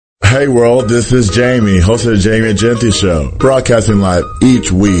Hey world, this is Jamie, host of the Jamie and Genty Show, broadcasting live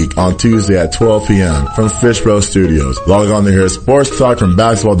each week on Tuesday at 12 p.m. from Fishbowl Studios. Log on to hear sports talk from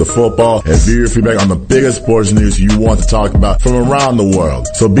basketball to football and view your feedback on the biggest sports news you want to talk about from around the world.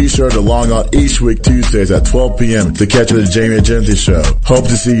 So be sure to log on each week Tuesdays at 12 p.m. to catch the Jamie and Genty Show. Hope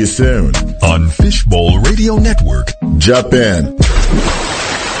to see you soon on Fishbowl Radio Network. Jump in.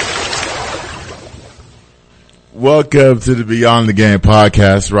 Welcome to the Beyond the Game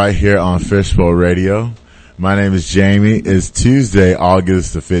podcast right here on Fishbowl Radio. My name is Jamie. It's Tuesday,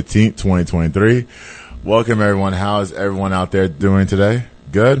 August the 15th, 2023. Welcome everyone. How is everyone out there doing today?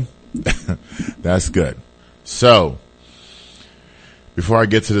 Good? That's good. So, before I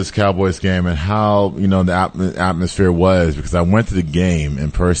get to this Cowboys game and how, the atmosphere was, because I went to the game in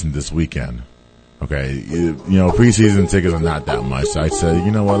person this weekend. Okay, preseason tickets are not that much. So I said, you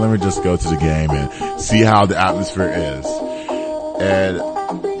know what, let me just go to the game and see how the atmosphere is. And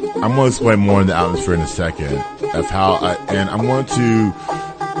I'm going to explain more in the atmosphere in a second of how and I'm going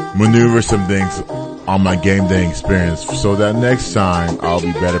to maneuver some things on my game day experience so that next time I'll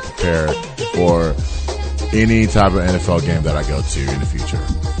be better prepared for any type of NFL game that I go to in the future.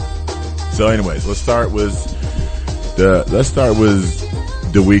 So anyways, let's start with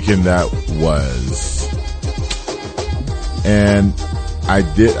the weekend that was. And I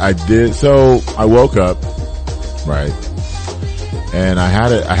did, so I woke up, right? And I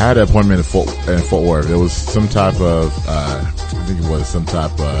had an appointment in Fort Worth. It was some type of, I think it was some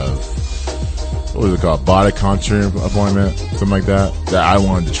type of, what was it called? Body contouring appointment, something like that I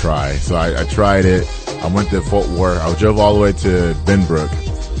wanted to try. So I tried it. I went to Fort Worth. I drove all the way to Benbrook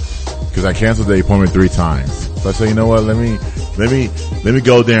because I canceled the appointment 3 times. So I said, you know what, let me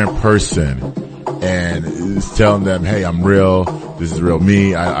go there in person and tell them, hey, I'm real. This is real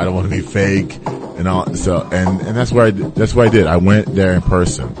me. I don't want to be fake and all. So, and that's what I did. I went there in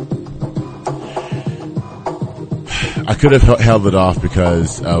person. I could have held it off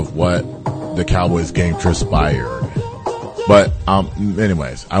because of what the Cowboys game transpired. But,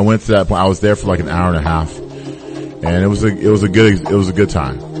 anyways, I went to that point. I was there for like an hour and a half and it was a good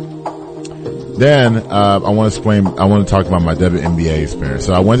time. Then, I want to talk about my WNBA experience.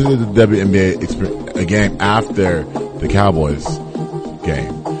 So I went to the WNBA experience, a game after the Cowboys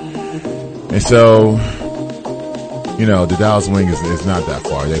game. And so, the Dallas Wings is not that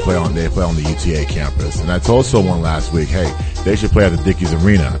far. They play on the UTA campus. And I told someone last week, hey, they should play at the Dickies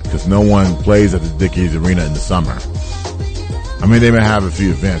Arena because no one plays at the Dickies Arena in the summer. I mean, they may have a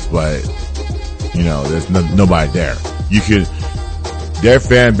few events, but, there's nobody there. Their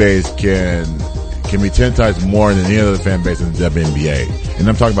fan base can be 10 times more than any other fan base in the WNBA. And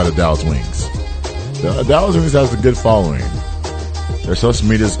I'm talking about the Dallas Wings. The Dallas Wings has a good following. Their social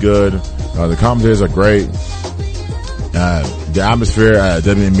media is good. The commentators are great. The atmosphere at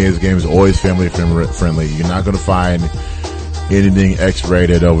WNBA's game is always family friendly. You're not going to find anything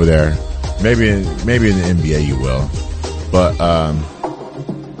X-rated over there. Maybe in the NBA you will. But,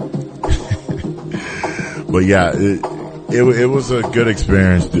 but yeah, it was a good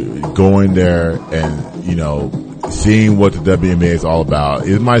experience going there and, seeing what the WNBA is all about.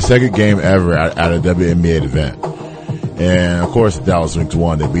 It's my second game ever at a WNBA event. And of course the Dallas Wings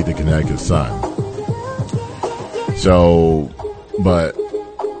won. They beat the Connecticut Sun. So, but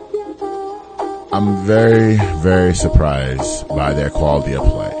I'm very, very surprised by their quality of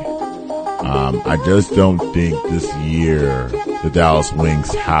play. I just don't think this year the Dallas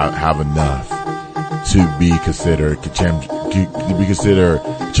Wings have enough to be considered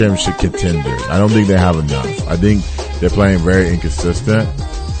championship contenders. I don't think they have enough. I think they're playing very inconsistent.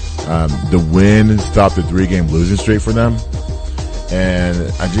 The win stopped the 3-game losing streak for them. And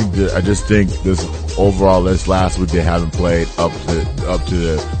I just think this last week they haven't played up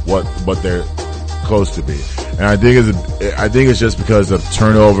to what they're close to be. And I think it's just because of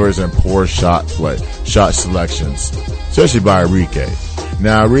turnovers and poor shot selections, especially by Enrique.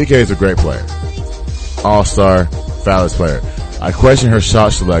 Now Enrique is a great player. All-star, fabulous player. I question her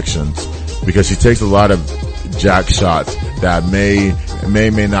shot selections because she takes a lot of jack shots that may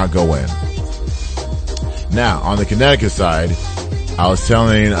not go in. Now, on the Connecticut side, I was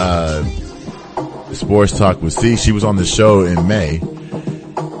telling Sports Talk with C, she was on the show in May,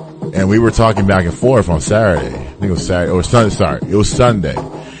 and we were talking back and forth on Saturday. I think it was Saturday, or Sunday, sorry. It was Sunday.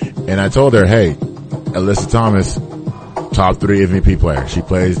 And I told her, hey, Alyssa Thomas, top 3 MVP player. She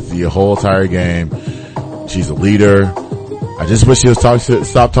plays the whole entire game. She's a leader. I just wish she would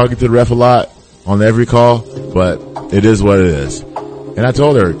stop talking to the ref a lot on every call, but it is what it is. And I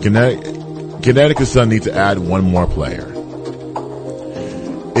told her, Connecticut Sun needs to add one more player.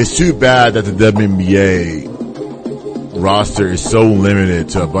 It's too bad that the WNBA roster is so limited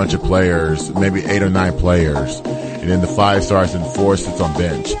to a bunch of players, maybe 8 or 9 players, and then the 5 starts and 4 sits on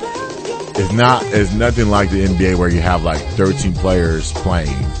bench. It's nothing like the NBA where you have like 13 players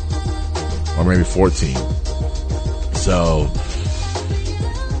playing, or maybe 14. So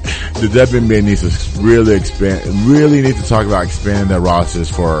the WNBA needs to really need to talk about expanding their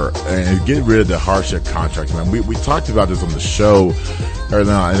rosters and get rid of the hardship contracts, man. We talked about this on the show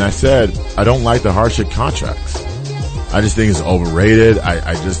earlier on, and I said, I don't like the hardship contracts. I just think it's overrated.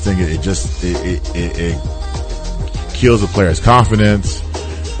 I just think it kills the player's confidence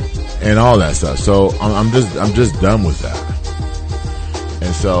and all that stuff. So I'm just done with that.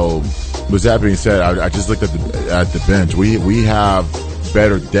 And so with that being said, I just looked at the bench. We have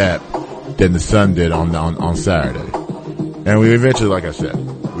better depth than the Sun did on Saturday. And we eventually, like I said,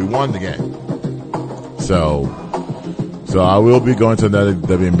 we won the game. So I will be going to another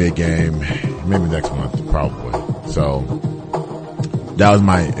WNBA game maybe next month, probably. So that was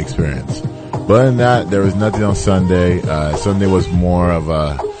my experience. But other than that, there was nothing on Sunday. Sunday was more of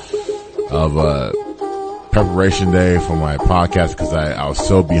a preparation day for my podcast because I was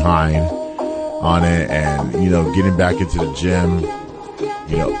so behind on it, and getting back into the gym,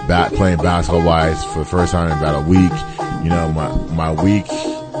 playing basketball wise for the first time in about a week. My week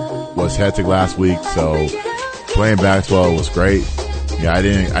was hectic last week, so playing basketball was great. Yeah, I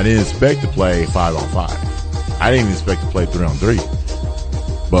didn't expect to play 5-on-5. I didn't even expect to play 3-on-3,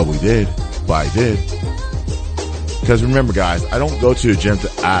 but we did. But I did. Because remember, guys, I don't go to the gym to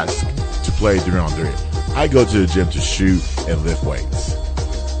ask to play 3-on-3. I go to the gym to shoot and lift weights,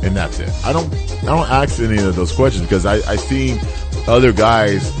 and that's it. I don't ask any of those questions because I seen other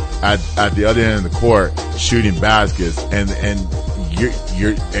guys at the other end of the court shooting baskets, and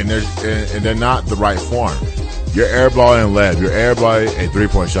they're not the right form. You're airballing lead. You're airballing a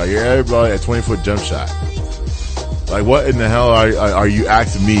 3-point shot. You're airballing a 20-foot jump shot. Like, what in the hell are you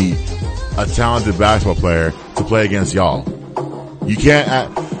asking me, a talented basketball player, to play against y'all? You can't.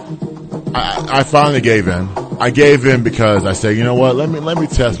 I finally gave in. I gave in because I said, you know what? Let me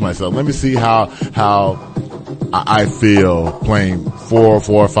test myself. Let me see how I feel playing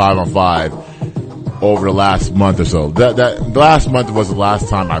 5-on-5 over the last month or so. The last month was the last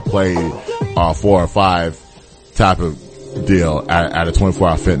time I played 4-or-5 type of deal at a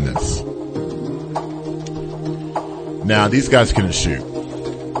 24-hour fitness. Now these guys couldn't shoot.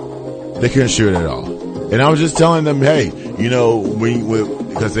 They couldn't shoot at all. And I was just telling them, hey,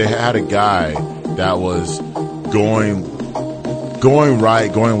 because they had a guy that was going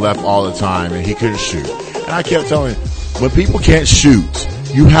right, going left all the time, and he couldn't shoot. And I kept telling him, when people can't shoot,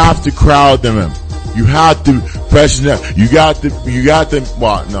 you have to crowd them in. You have to pressure them. You got them.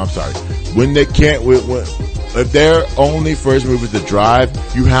 Well, no, I'm sorry. When they can't, if their only first move is to drive,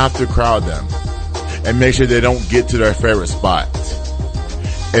 you have to crowd them and make sure they don't get to their favorite spot.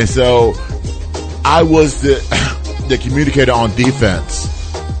 And so I was the communicator on defense.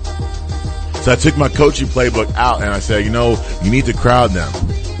 So I took my coaching playbook out and I said, you need to crowd them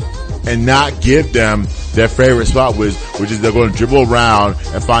and not give them their favorite spot, which is they're going to dribble around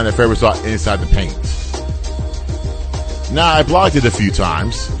and find their favorite spot inside the paint. Now, I blocked it a few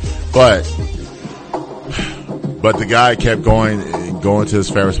times, but the guy kept going to his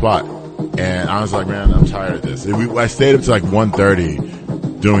favorite spot. And I was like, man, I'm tired of this. I stayed up to like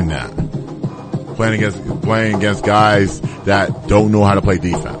 1:30 doing that. Playing against guys that don't know how to play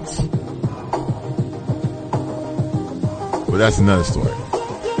defense. But that's another story.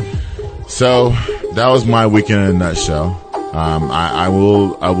 So that was my weekend in a nutshell. I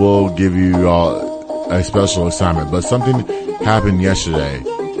will give you all a special assignment, but something happened yesterday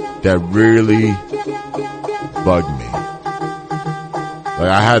that really bugged me.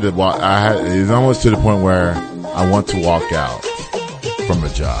 Like it's almost to the point where I want to walk out from a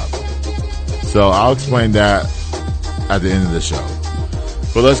job. So I'll explain that at the end of the show.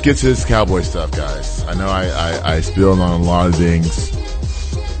 But let's get to this Cowboy stuff, guys. I know I spilled on a lot of things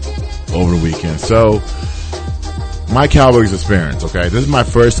over the weekend. So my Cowboys experience, okay? This is my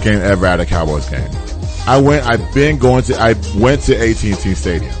first game ever at a Cowboys game. I went to AT&T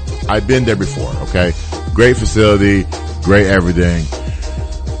Stadium. I've been there before, okay? Great facility, great everything.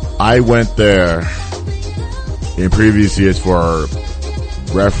 I went there in previous years for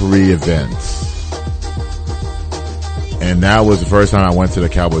referee events. And that was the first time I went to the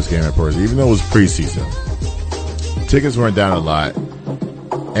Cowboys game in person, even though it was preseason. Tickets weren't down a lot.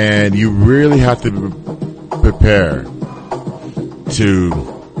 And you really have to prepare to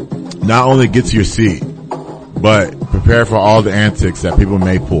not only get to your seat, but prepare for all the antics that people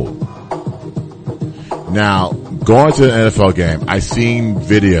may pull. Now, going to an NFL game, I've seen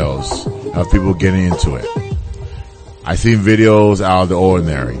videos of people getting into it. I seen videos out of the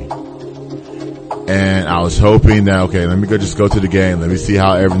ordinary. And I was hoping that, okay, let me just go to the game. Let me see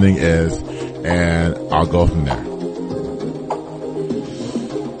how everything is. And I'll go from there.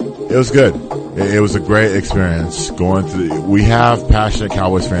 It was good. It was a great experience going through. We have passionate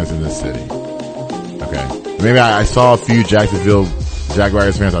Cowboys fans in this city. Okay. Maybe I saw a few Jacksonville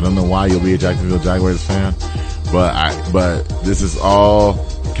Jaguars fans. I don't know why you'll be a Jacksonville Jaguars fan, but this is all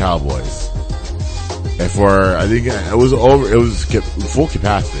Cowboys. And I think it was full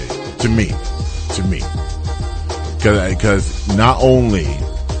capacity to me. Because not only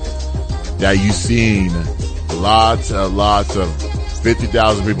that you've seen lots of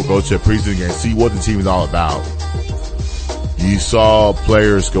 50,000 people go to a preseason game and see what the team is all about. You saw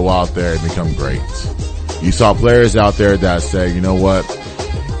players go out there and become great. You saw players out there that say, you know what,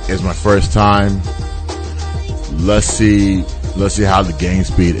 it's my first time. Let's see how the game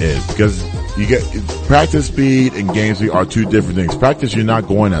speed is. Because you get practice speed and game speed are two different things. Practice, you're not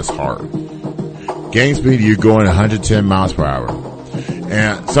going as hard. Game speed, you're going 110 miles per hour.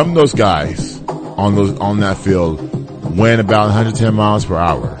 And some of those guys on that field went about 110 miles per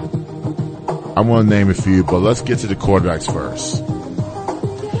hour. I want to name a few, but let's get to the quarterbacks first.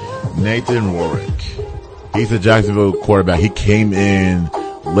 Nathan Warwick. He's a Jacksonville quarterback. He came in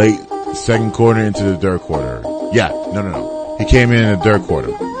late second quarter into the third quarter. Yeah, no. He came in the third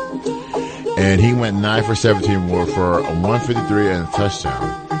quarter. And he went 9 for 17 for a 153 and a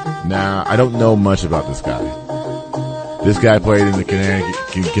touchdown. Now, I don't know much about this guy. This guy played in the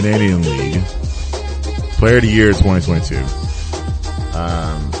Canadian League. Player of the Year 2022.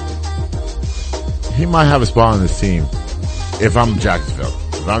 He might have a spot on this team. If I'm Jacksonville.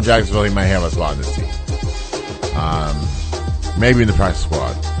 If I'm Jacksonville, he might have a spot on this team. Maybe in the practice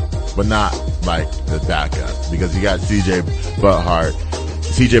squad. But not like the backup. Because you got CJ Butthart.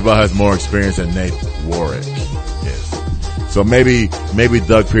 CJ Butthart has more experience than Nate Warwick is. So maybe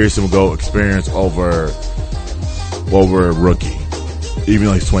Doug Pearson will go experience over a rookie. Even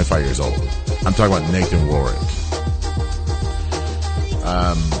though he's 25 years old. I'm talking about Nathan Warwick.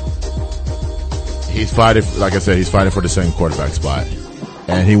 He's fighting for the second quarterback spot.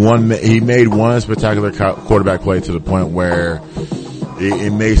 And he made one spectacular quarterback play to the point where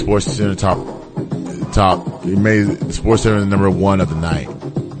it made SportsCenter he made SportsCenter number 1 of the night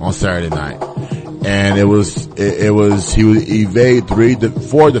on Saturday night. And he would evade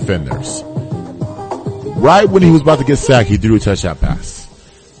 4 defenders. Right when he was about to get sacked, he threw a touchdown pass.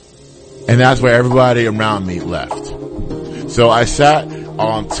 And that's where everybody around me left. So I sat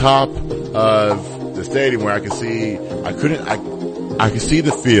on top of the stadium where I could see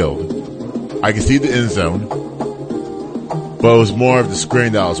the field. I could see the end zone. But it was more of the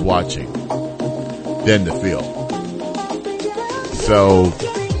screen that I was watching than the field. So,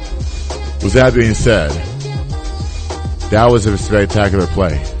 with that being said, that was a spectacular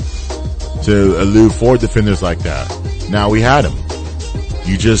play to elude 4 defenders like that. Now we had him.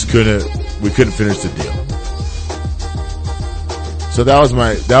 We couldn't finish the deal. So that was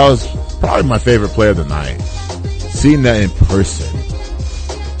probably my favorite play of the night. Seeing that in person.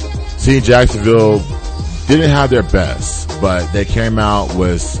 Seeing Jacksonville didn't have their best, but they came out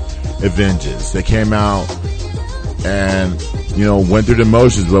with a vengeance. They came out and, went through the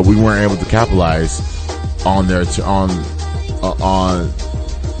motions, but we weren't able to capitalize on their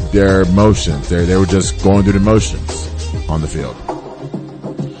motions. They were just going through the motions on the field.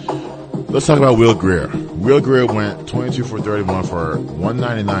 Let's talk about Will Grier. Will Grier went 22 for 31 for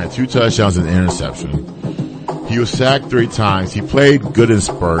 199, 2 touchdowns and an interception. He was sacked 3 times. He played good in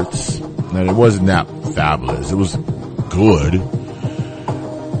spurts. Now, it wasn't that fabulous. It was good.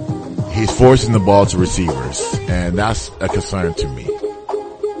 He's forcing the ball to receivers, and that's a concern to me.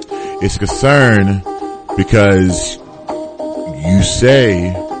 It's a concern because you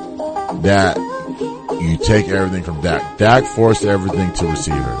say that you take everything from Dak. Dak forced everything to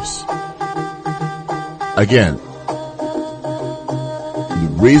receivers. Again, the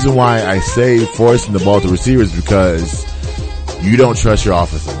reason why I say forcing the ball to receivers is because you don't trust your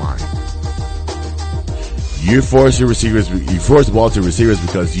offensive line. You force the ball to receivers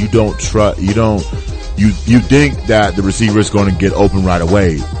because you think that the receiver is going to get open right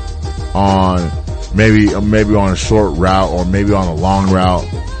away on maybe on a short route or maybe on a long route.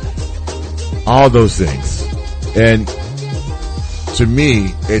 All those things. And to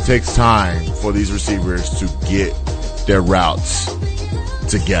me, it takes time for these receivers to get their routes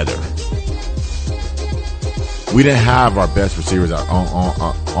together. We didn't have our best receivers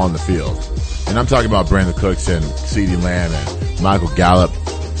on the field. And I'm talking about Brandon Cooks and CeeDee Lamb and Michael Gallup.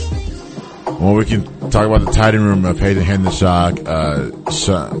 Well, we can talk about the tight end room of Hayden Hendershot,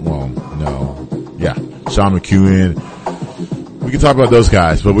 Sean McEwen. We can talk about those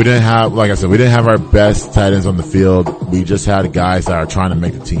guys, but we didn't have, like I said, we didn't have our best tight ends on the field. We just had guys that are trying to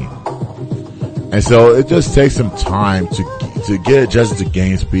make the team. And so it just takes some time to get adjusted to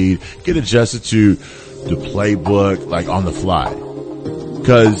game speed, get adjusted to the playbook, like on the fly.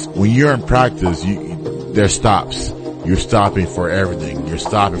 Cause when you're in practice, there's stops. You're stopping for everything. You're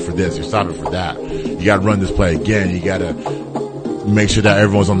stopping for this. You're stopping for that. You gotta run this play again. You gotta make sure that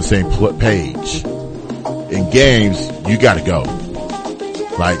everyone's on the same page. In games, you gotta go.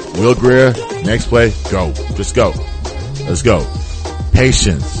 Like Will Grier, next play, go. Just go. Let's go.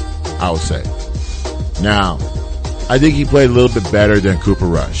 Patience, I would say. Now, I think he played a little bit better than Cooper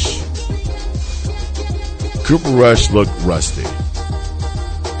Rush. Cooper Rush looked rusty.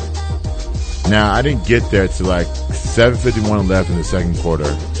 Now, I didn't get there to like 7:51 left in the second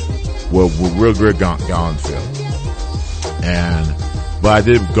quarter with Will Grier gone on the field. But I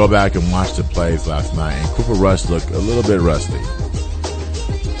did go back and watch the plays last night, and Cooper Rush looked a little bit rusty.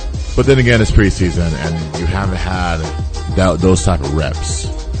 But then again, it's preseason, and you haven't had those type of reps.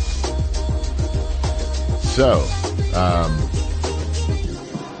 So,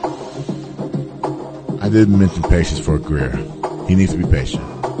 I did mention patience for Grier. He needs to be patient.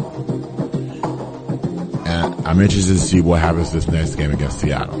 And I'm interested to see what happens this next game against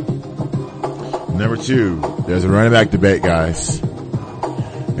Seattle. Number 2, there's a running back debate, guys.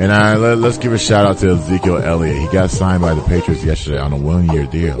 And let's give a shout out to Ezekiel Elliott. He got signed by the Patriots yesterday on a 1-year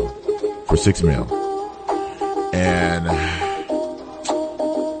deal for $6 million. And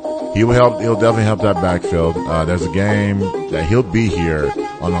he'll definitely help that backfield. There's a game that he'll be here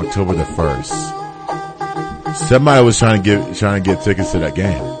on October the 1st. Somebody was trying to get tickets to that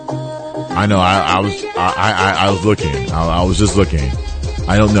game. I know, I was looking. I was just looking.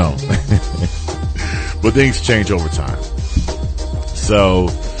 I don't know. But things change over time. So,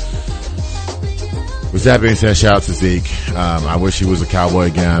 with that being said, shout out to Zeke. I wish he was a Cowboy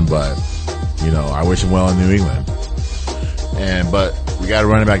again, but, I wish him well in New England. But we got a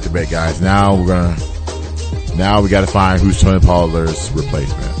running back debate, guys. Now we got to find who's Tony Pollard's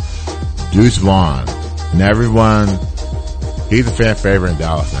replacement. Deuce Vaughn. And everyone, he's a fan favorite in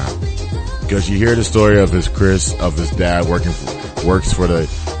Dallas now. Because you hear the story of his dad works for the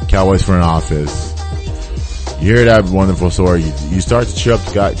Cowboys front office. You hear that wonderful story. You start to cheer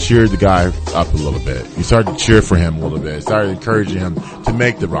the guy up a little bit. You start to cheer for him a little bit. Start encouraging him to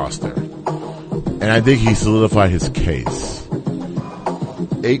make the roster. And I think he solidified his case.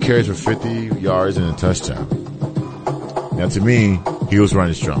 8 carries for 50 yards and a touchdown. Now to me, he was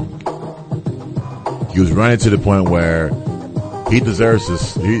running strong. He was running to the point where he deserves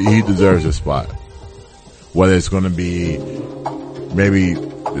this. He deserves this spot. Whether it's going to be maybe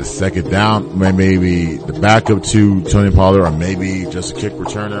the second down, maybe the backup to Tony Pollard, or maybe just a kick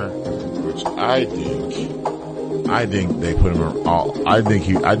returner, which I think they put him I think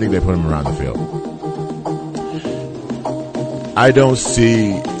they put him around the field. I don't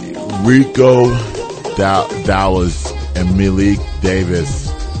see Rico Dallas and Malik Davis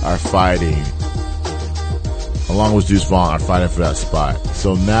are fighting, along with Deuce Vaughn, are fighting for that spot.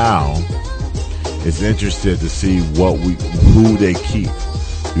 So now it's interesting to see who they keep.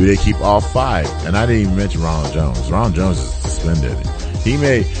 Do they keep all 5? And I didn't even mention Ronald Jones. Ronald Jones is suspended.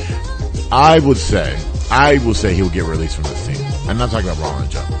 I will say he'll get released from this team. I'm not talking about Ronald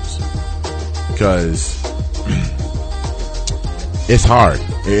Jones. Because it's hard.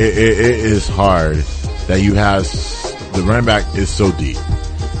 It is hard that you have, the running back is so deep.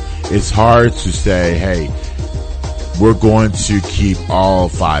 It's hard to say, hey, we're going to keep all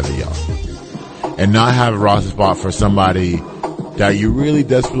 5 of y'all. And not have a roster spot for somebody that you really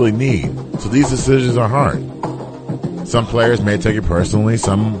desperately need. So these decisions are hard. Some players may take it personally,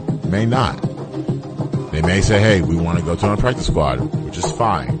 some may not. They may say, hey, we want to go to a practice squad, which is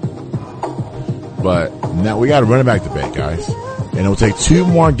fine. But now we got a running back debate, guys. And it'll take 2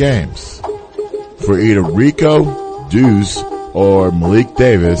 more games for either Rico, Deuce, or Malik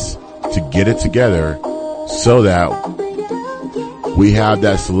Davis to get it together so that we have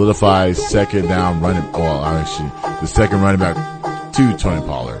that solidified second running back to Tony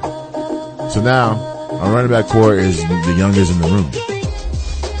Pollard. So now, our running back core is the youngest in the room.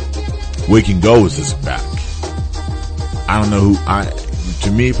 We can go with this back. I don't know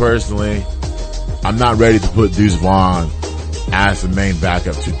to me personally, I'm not ready to put Deuce Vaughn as the main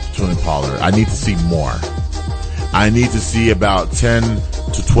backup to Tony Pollard. I need to see more. I need to see about 10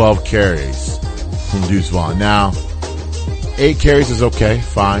 to 12 carries from Deuce Vaughn. Now, 8 carries is okay,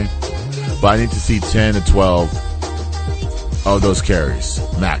 fine. But I need to see 10 to 12 of those carries,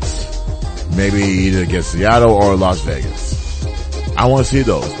 max. Maybe either against Seattle or Las Vegas. I want to see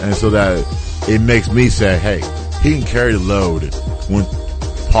those. And so that it makes me say, hey, he can carry the load when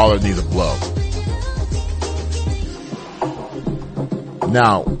Pollard needs a blow.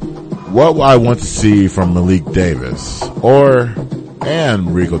 Now, what I want to see from Malik Davis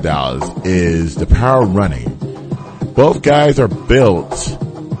and Rico Dallas is the power running. Both guys are built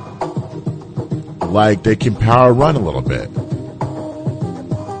like they can power run a little bit.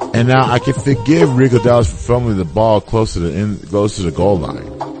 And now I can forgive Rico Dallas for fumbling the ball close to the goal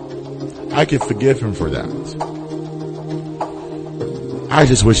line. I can forgive him for that. I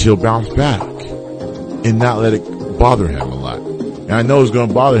just wish he'll bounce back and not let it bother him a lot. And I know it's going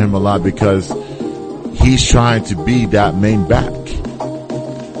to bother him a lot because he's trying to be that main back.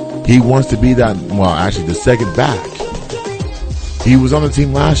 He wants to be the second back. He was on the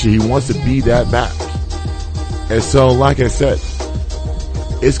team last year. He wants to be that back. And so, like I said,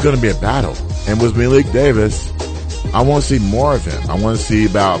 it's going to be a battle. And with Malik Davis, I want to see more of him. I want to see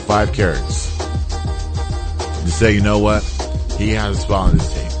about 5 carries. To say, you know what? He has a spot on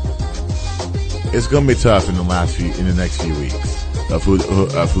this team. It's going to be tough in the next few weeks of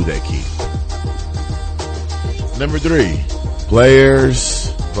who they keep. Number 3, players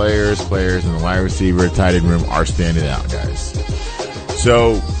in the wide receiver, tight end room are standing out, guys.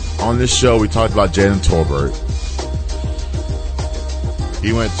 So, on this show, we talked about Jalen Tolbert.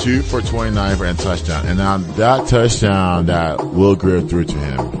 He went 2 for 29 for a touchdown. And now that touchdown that Will Grier threw to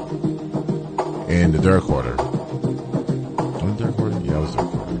him in the third quarter. Was it third quarter? Yeah, it was third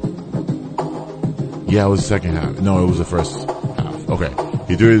quarter. Yeah, it was the second half. No, it was the first half. Okay.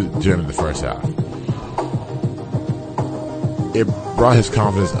 He threw it to him in the first half. It brought his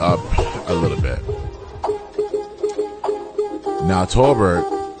confidence up a little bit. Now, Tolbert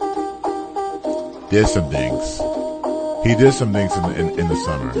did some things. He did some things in the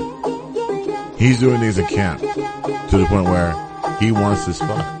summer. He's doing things in camp to the point where he wants this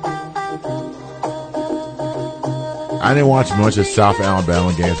spot. I didn't watch much of South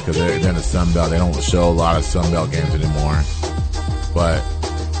Alabama games because they're in the Sun Belt. They don't show a lot of Sun Belt games anymore. But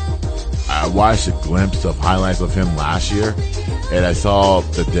I watched a glimpse of highlights of him last year, and I saw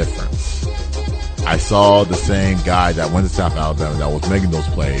the difference. I saw the same guy that went to South Alabama that was making those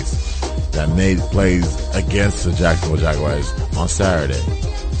plays, that made plays against the Jacksonville Jaguars on Saturday.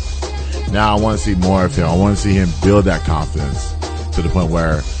 Now I want to see more of him. I want to see him build that confidence to the point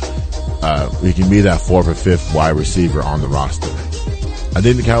where he can be that 4th or 5th wide receiver on the roster. I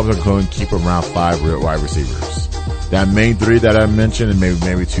think the Cowboys are going to keep around 5 wide receivers. That main 3 that I mentioned and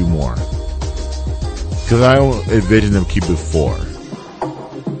maybe 2 more. Because I don't envision them keeping 4.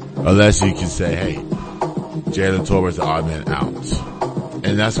 Unless you can say, hey, Jalen Tolbert's the odd man out.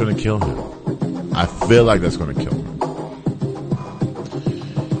 And that's going to kill him. I feel like that's going to kill him.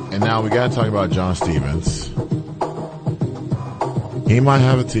 And now we got to talk about John Stevens. He might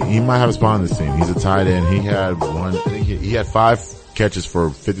have a spot on this team. He's a tight end. He had 5 catches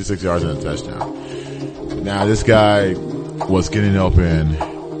for 56 yards and a touchdown. Now this guy was getting open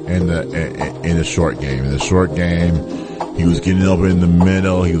in the short game. In the short game, he was getting open in the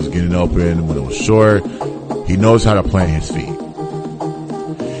middle. He was getting open when it was short. He knows how to plant his feet.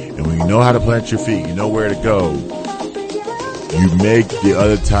 And when you know how to plant your feet, you know where to go. You make the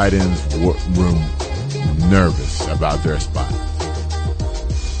other tight ends room nervous about their spot.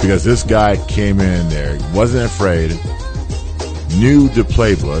 Because this guy came in there, wasn't afraid, knew the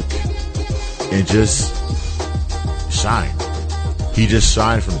playbook, and just shined. He just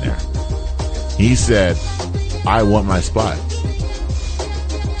shined from there. He said, I want my spot.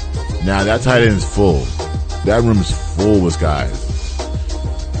 Now that tight end is full. That room is full with guys.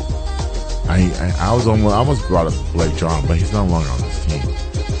 I almost brought up Blake John, but he's no longer on this team.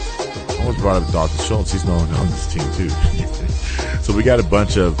 I almost brought up Dr. Schultz. He's no longer on this team too. So we got a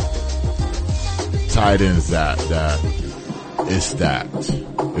bunch of tight ends that is stacked.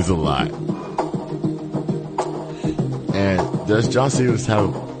 Is a lot. And does John Stevens have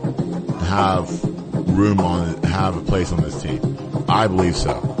a place on this team? I believe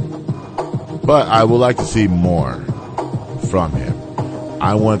so. But I would like to see more from him.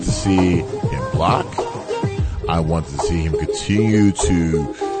 I want to see him block. I want to see him continue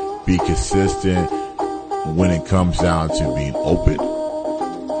to be consistent when it comes down to being open.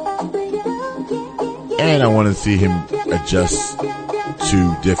 And I want to see him adjust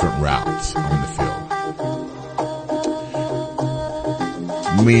to different routes on the field.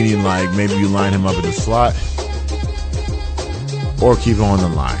 Meaning like maybe you line him up in the slot or keep him on the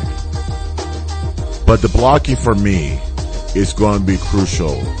line. But the blocking for me is going to be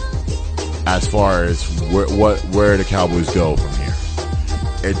crucial as far as where the Cowboys go from here.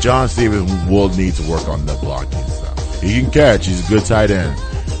 And John Stevens will need to work on the blocking stuff. He can catch. He's a good tight end.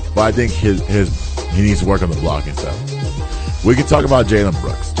 but I think he needs to work on the blocking stuff. We can talk about Jalen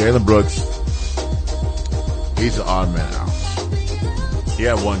Brooks. Jalen Brooks, he's an odd man out. He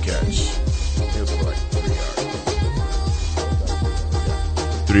had one catch. He was for like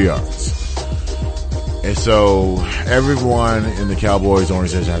 3 yards. And so everyone in the Cowboys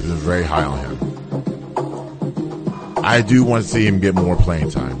organization has been very high on him. I do want to see him get more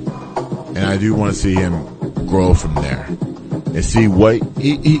playing time. And I do want to see him grow from there. And see what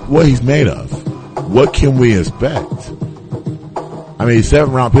he's made of. What can we expect? I mean,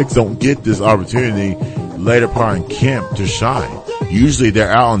 7th-round picks don't get this opportunity later part in camp to shine. Usually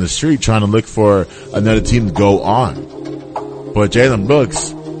they're out on the street trying to look for another team to go on. But Jalen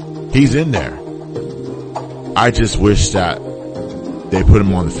Brooks, he's in there. I just wish that they put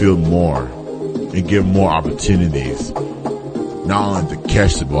him on the field more and give him more opportunities. Not only to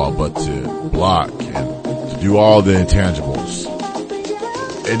catch the ball, but to block and to do all the intangibles.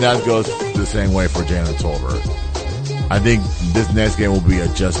 And that goes the same way for Jalen Tolbert. I think this next game will be an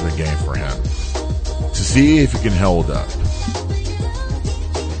adjustment game for him to see if he can hold up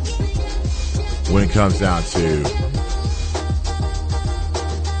when it comes down to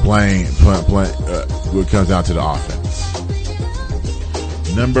playing when it comes down to the offense.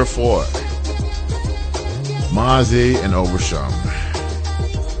 Number 4, Mozzie and Overshown.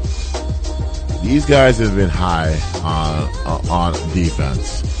 These guys have been high on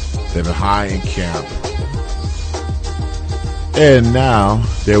defense. They've been high in camp. And now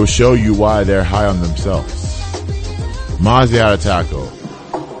they will show you why they're high on themselves. Mozzie had a tackle.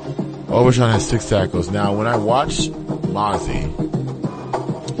 Overshown has 6 tackles. Now, when I watch Mozzie,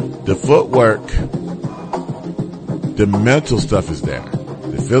 the footwork, the mental stuff is there.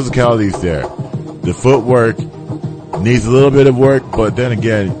 The physicality is there. The footwork needs a little bit of work, but then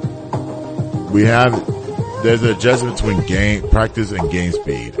again, there's an adjustment between game practice and game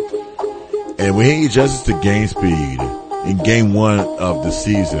speed. And when he adjusts to game speed in game 1 of the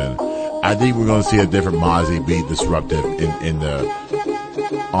season, I think we're going to see a different Mozzie be disruptive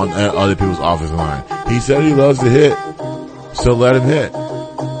on other people's offensive line. He said he loves to hit, so let him hit.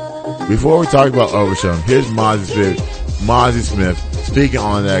 Before we talk about Overshown, here's Mozzie Smith speaking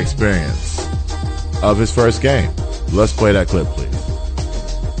on that experience of his first game. Let's play that clip, please.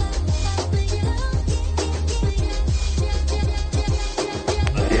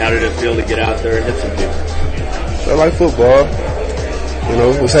 How did it feel to get out there and hit some people? I like football. You know,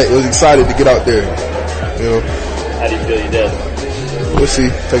 was excited to get out there. You know. How do you feel you did? We'll see.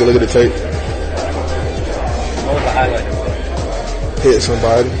 Take a look at the tape. What was the highlight? Hit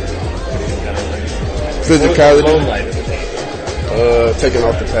somebody. Physicality. Taking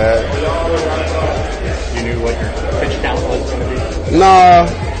off the pad. You knew what your pitch count was going to be? Nah,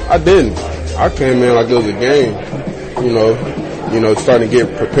 I didn't. I came in like it was a game. You know, starting to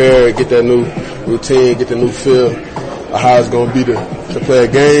get prepared, get that new routine, get the new feel of how it's going to be to play a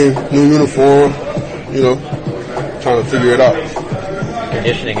game, new uniform, you know, trying to figure it out.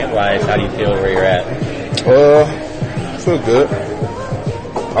 Conditioning-wise, how do you feel where you're at? I feel good.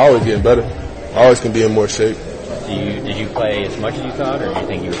 Always getting better. Always can be in more shape. Did you play as much as you thought, or did you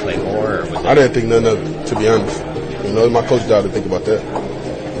think you would play more? Or was I didn't think nothing of it, to be honest. You know, it's my coach's job to think about that.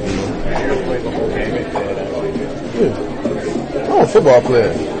 You know. Yeah. I'm a football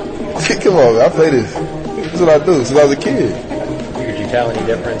player. Come on, man. I play this. This is what I do since I was a kid. Could you tell any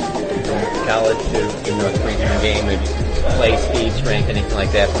difference from college to, even though it's a preseason game, did you play speed, strength, anything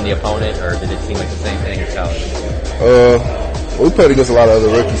like that from the opponent, or did it seem like the same thing as college? We played against a lot of other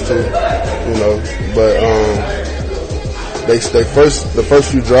rookies too, you know, but the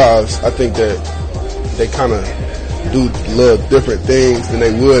first few drives, I think that they kind of do little different things than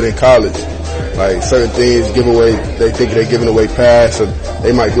they would in college. Like certain things they think they're giving away pass, or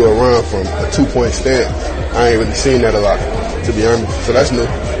they might do a run from a 2-point stance. I ain't really seen that a lot, to be honest. So that's new.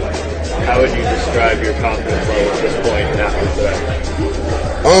 How would you describe your confidence level at this point after that?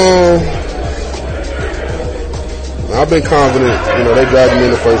 I've been confident. You know, they dragged me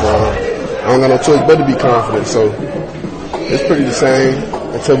in the first round. I don't got no choice but to be confident. So it's pretty the same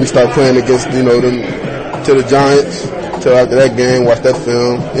until we start playing against, you know, them to the Giants. Till after that game, watch that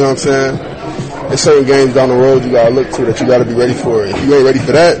film. You know what I'm saying? There's certain games down the road you gotta look to that you gotta be ready for. If you ain't ready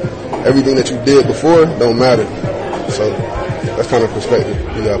for that, everything that you did before don't matter. So that's kind of perspective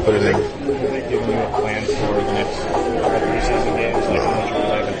you gotta put it in. Are they giving you a plan for the next preseason games?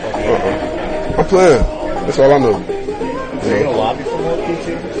 I'm playing. That's all I know. Are you gonna lobby for more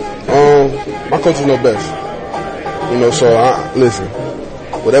PT? My coaches know best. You know, so listen.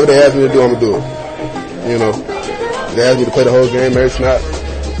 Whatever they ask me to do, I'm gonna do it. You know, they ask me to play the whole game every snap.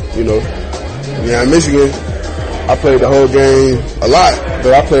 You know. Yeah, in Michigan, I played the whole game a lot,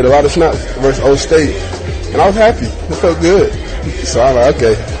 but I played a lot of snaps versus Old State, and I was happy. It felt good. So I'm like,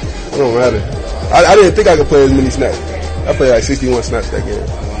 okay, it don't matter. I didn't think I could play as many snaps. I played like 61 snaps that game,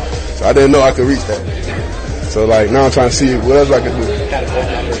 so I didn't know I could reach that. So like now I'm trying to see what else I can do.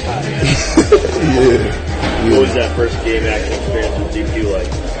 Yeah. What was that first game action experience with DQ like?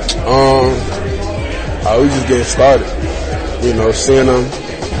 I was just getting started. You know, seeing him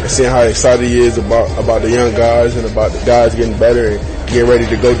and seeing how excited he is about the young guys and about the guys getting better and getting ready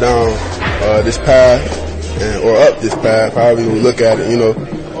to go down this path or up this path, however you look at it. You know,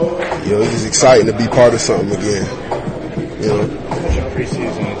 it's just exciting to be part of something again. You know.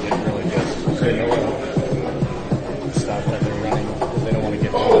 Preseason is really just stuff that they're running because they don't want to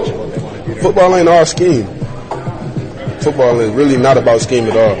get much of what they want to do. Football ain't our scheme. Football is really not about scheme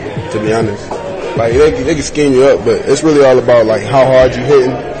at all, to be honest. Like they can scheme you up, but it's really all about like how hard you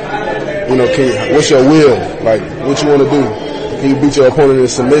hitting. You know, what's your will? Like what you want to do? Can you beat your opponent in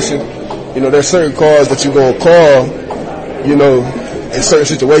submission? You know, there's certain calls that you're gonna call. You know, in certain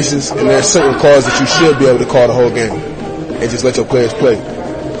situations, and there's certain calls that you should be able to call the whole game and just let your players play.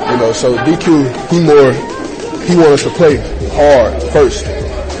 You know, so DQ, he wants us to play hard first.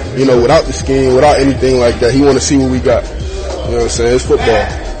 You know, without the scheme, without anything like that. He want to see what we got. You know what I'm saying? It's football.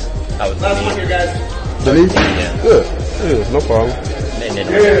 How was the knee? Denise? Yeah. Good. Yeah, no problem. They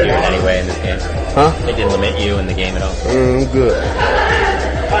didn't limit you in any way in this game? Huh? They didn't limit you in the game at all? Good.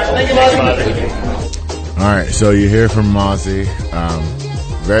 All right, so you hear from Mozzie.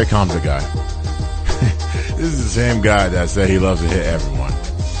 Very confident guy. This is the same guy that said he loves to hit everyone.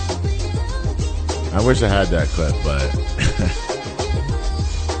 I wish I had that clip,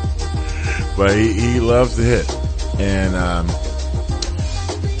 but he loves to hit. And I'm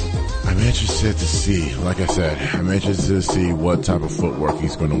interested to see, like I said, I'm interested to see what type of footwork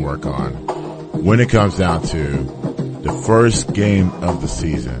he's going to work on when it comes down to the first game of the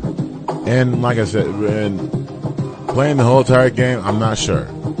season. And like I said, playing the whole entire game, I'm not sure.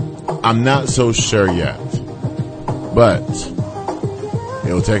 I'm not so sure yet. But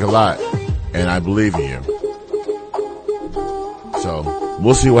it'll take a lot, and I believe in you. So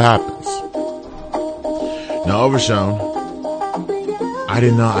we'll see what happens. Now, Overshown, I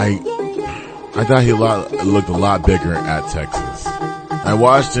thought he looked a lot bigger at Texas. I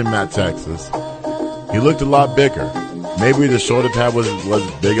watched him at Texas. He looked a lot bigger. Maybe the shoulder pad was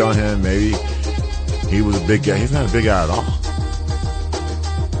big on him. Maybe he was a big guy. He's not a big guy at all.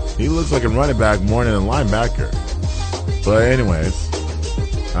 He looks like a running back more than a linebacker. But anyways,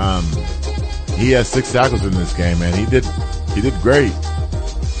 he has 6 tackles in this game, and he did great.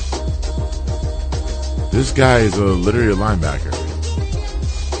 This guy is literally a linebacker.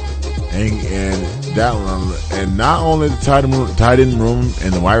 And that one, and not only the tight end room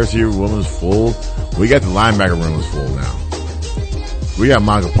and the wide receiver room is full, we got the linebacker room is full now. We got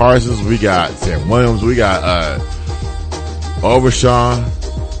Michael Parsons, we got Sam Williams, we got Overshawn.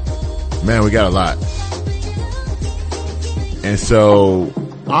 Man, we got a lot. And so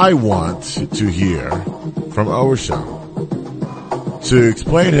I want to hear from Overshawn to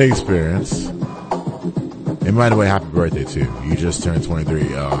explain his experience. And by the way, happy birthday too. You just turned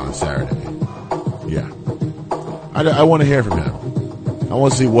 23 on Saturday. Yeah. I want to hear from him. I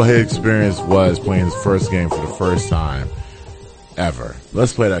want to see what his experience was playing his first game for the first time ever.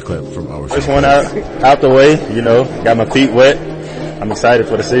 Let's play that clip from Overshawn. First one out the way, you know, got my feet wet. I'm excited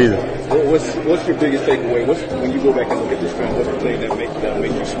for the season. What's your biggest takeaway? When you go back and look at this film, what's the thing that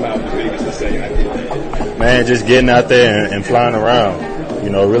make you smile the biggest to say, I did that? Man, just getting out there and flying around.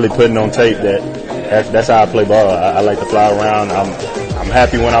 You know, really putting on tape that's how I play ball. I like to fly around. I'm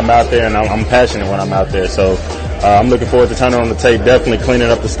happy when I'm out there, and I'm passionate when I'm out there. So I'm looking forward to turning on the tape, definitely cleaning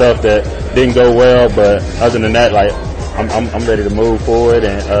up the stuff that didn't go well. But other than that, like I'm ready to move forward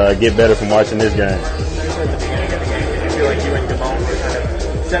and get better from watching this game. I feel like you and Damone were kind of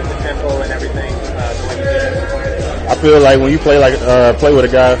set the tempo and everything the way you did. I feel like when you play with a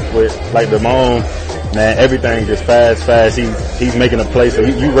guy with like Damone, man, everything just fast. He's making a play, so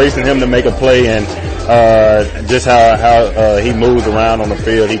you racing him to make a play, and just how he moves around on the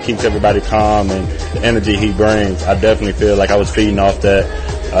field, he keeps everybody calm, and the energy he brings, I definitely feel like I was feeding off that,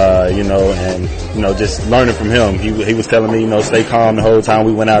 just learning from him. He was telling me, stay calm the whole time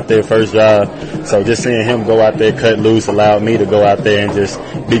we went out there first drive. So just seeing him go out there, cut loose, allowed me to go out there and just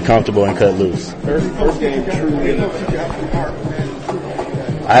be comfortable and cut loose. First game, true.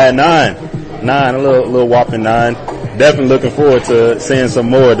 I had 9, a little whopping 9. Definitely looking forward to seeing some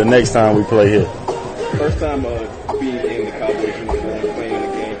more the next time we play here. First time being in the Cowboys uniform, playing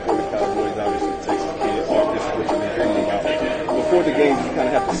a game for the Cowboys, obviously Texas kid, all this is what you've been dreaming about. Before before the game, did you kind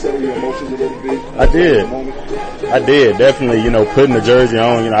of have to settle your emotions a little bit? I did. Definitely, putting the jersey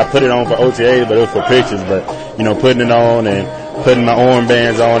on, I put it on for OTA, but it was for pictures, but, putting it on and putting my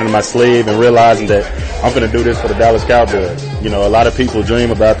armbands on and my sleeve and realizing that I'm going to do this for the Dallas Cowboys. A lot of people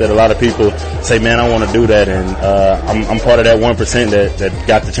dream about that. A lot of people say, man, I want to do that. And, I'm part of that 1% that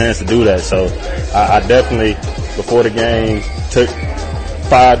got the chance to do that. So I definitely, before the game, took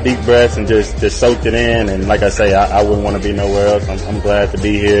 5 deep breaths and just soaked it in. And like I say, I wouldn't want to be nowhere else. I'm glad to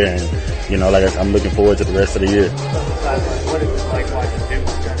be here. And, like I said, I'm looking forward to the rest of the year. What is it like watching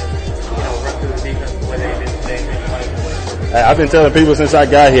Deuce run through the defense the way they did today? I've been telling people since I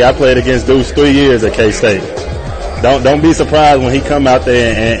got here, I played against Deuce 3 years at K-State. Don't be surprised when he come out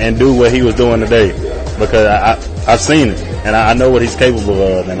there and do what he was doing today, because I've seen it and I know what he's capable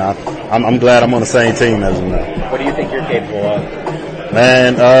of, and I'm glad I'm on the same team as him now. What do you think you're capable of?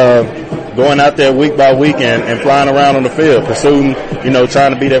 Man, going out there week by week and flying around on the field, pursuing,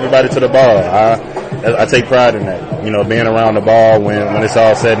 trying to beat everybody to the ball. I take pride in that, being around the ball when it's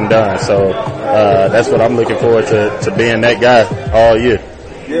all said and done. So that's what I'm looking forward to being that guy all year.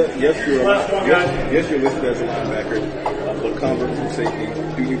 Yes, you're listed as a linebacker, but convert to safety.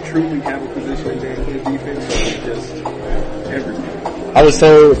 Do you truly have a position in the defense, or just everything? I was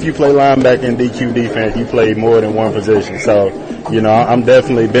told if you play linebacker in DQ defense, you play more than one position. So, I'm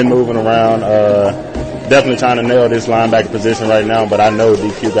definitely been moving around, definitely trying to nail this linebacker position right now, but I know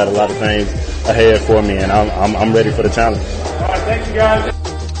DQ got a lot of things ahead for me, and I'm ready for the challenge. All right, thank you guys.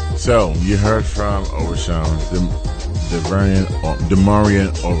 So you heard from Overshown,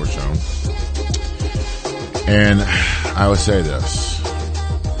 Demarion Overshown, and I would say this.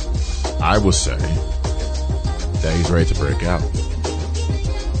 I will say that he's ready to break out.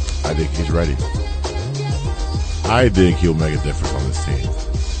 I think he's ready. I think he'll make a difference on this team.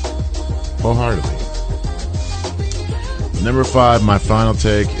 Wholeheartedly. Number 5, my final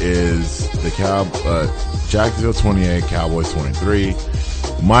take is the Jacksonville 28, Cowboys 23.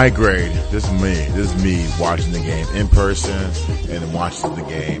 My grade, this is me watching the game in person and then watching the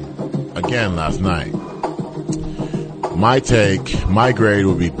game again last night. My grade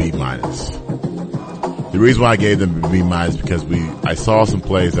would be B-. The reason why I gave them B- because I saw some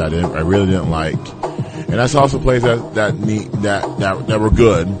plays that I really didn't like, and I saw some plays that were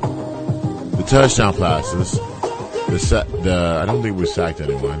good. The touchdown passes, I don't think we sacked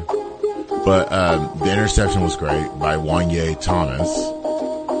anyone, but the interception was great by Wanye Thomas.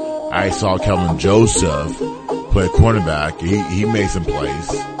 I saw Kelvin Joseph play cornerback. He made some plays,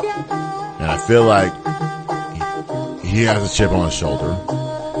 and I feel like he has a chip on his shoulder.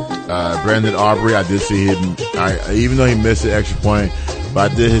 Brandon Aubrey, I did see him, even though he missed the extra point,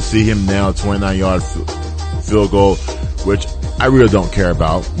 but I did see him nail a 29-yard field goal, which I really don't care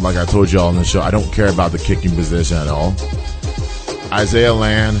about. Like I told y'all on the show, I don't care about the kicking position at all. Isaiah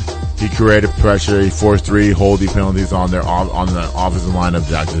Land, he created pressure. He forced 3 holding penalties on the offensive line of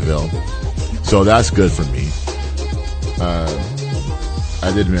Jacksonville. So that's good for me.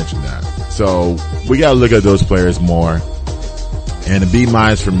 I did mention that. So we gotta look at those players more. And a B-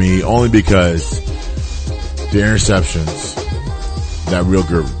 for me, only because the interceptions that Real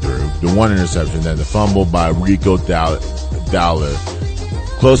Group threw, the one interception, then the fumble by Rico Dowler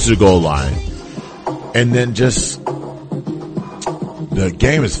close to the goal line, and then just the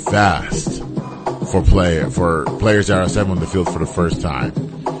game is fast for players that are stepping on the field for the first time,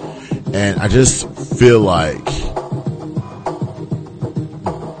 and I just feel like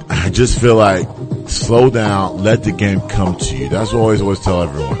slow down, let the game come to you. That's what I always tell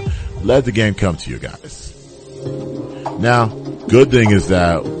everyone. Let the game come to you guys. Now, good thing is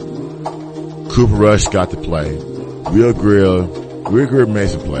that Cooper Rush got to play. Real Grill made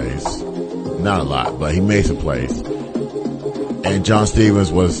some plays. Not a lot, but he made some plays. And John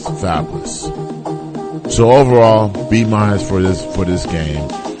Stevens was fabulous. So overall, B- for this game.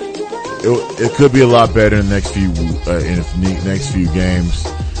 It could be a lot better in the next few games.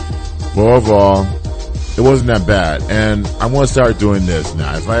 But overall, it wasn't that bad. And I want to start doing this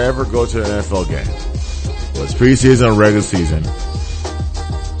now. If I ever go to an NFL game, whether it's preseason or regular season,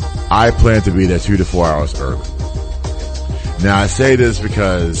 I plan to be there 2 to 4 hours early. Now I say this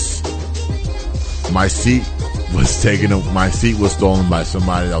because my seat was stolen by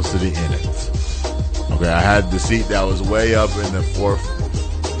somebody that was sitting in it. Okay, I had the seat that was way up in the 4th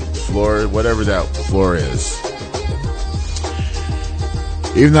floor, whatever that floor is.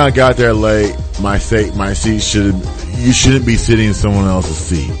 Even though I got there late, my seat you shouldn't be sitting in someone else's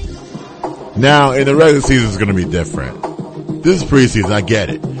seat. Now, in the regular season, it's going to be different. This is preseason, I get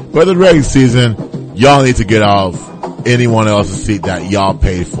it. But in the regular season, y'all need to get off anyone else's seat that y'all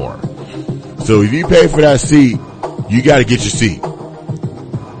paid for. So if you pay for that seat, you got to get your seat.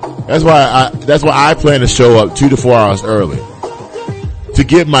 That's why I plan to show up 2 to 4 hours early to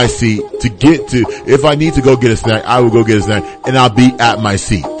get my seat, if I need to go get a snack, I will go get a snack and I'll be at my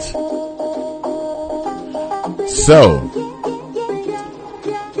seat. So,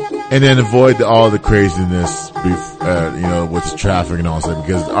 and then avoid all the craziness, with the traffic and all that,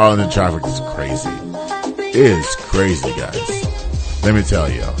 because Arlington traffic is crazy. It is crazy, guys. Let me tell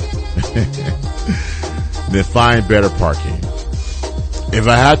you. Then find better parking. If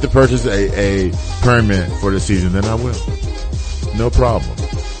I had to purchase a permit for the season, then I will. No problem.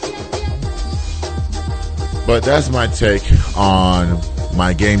 But that's my take on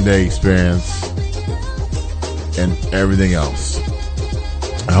my game day experience and everything else.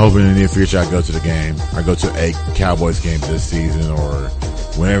 I hope in the near future I go to the game. I go to a Cowboys game this season or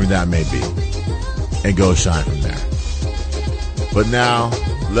whenever that may be and go shine from there. But now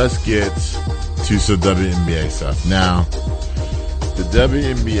let's get to some WNBA stuff. Now, the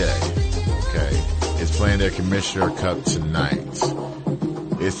WNBA, is playing their Commissioner Cup tonight.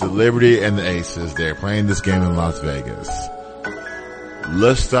 It's the Liberty and the Aces. They're playing this game in Las Vegas.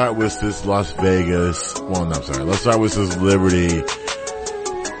 Let's start with this Let's start with this Liberty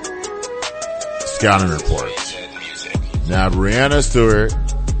scouting report. Now, Brianna Stewart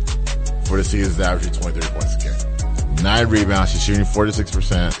for the season is averaging 23 points a game. 9 rebounds. She's shooting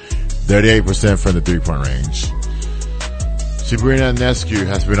 46%, 38% from the 3-point range. Sabrina Ionescu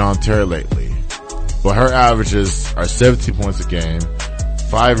has been on tear lately, but her averages are 17 points a game,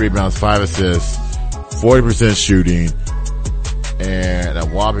 5 rebounds, 5 assists, 40% shooting, and a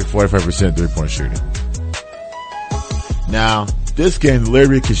whopping 45% 3-point shooting. Now, this game,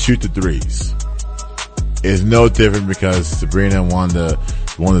 Liberty can shoot the threes. It's no different because Sabrina won the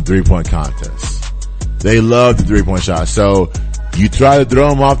 3-point contest. They love the 3-point shot. So, you try to throw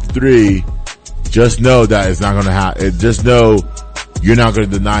them off the 3, just know that it's not going to happen. Just know you're not going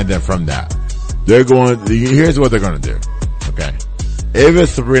to deny them from that. Here's what they're going to do. Okay. If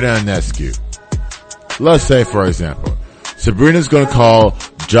it's Sabrina Ionescu, let's say, for example, Sabrina's going to call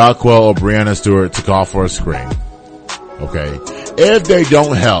Jacquel or Brianna Stewart to call for a screen. Okay. If they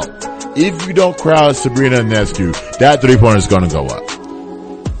don't help, if you don't crowd Sabrina Ionescu, that 3-pointer is going to go up.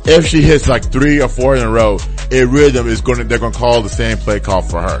 If she hits like 3 or 4 in a row, they're going to call the same play call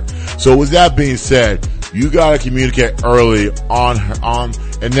for her. So with that being said, you got to communicate early on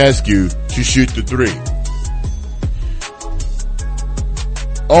Ionescu to shoot the 3.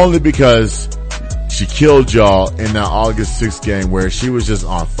 Only because she killed y'all in that August 6th game where she was just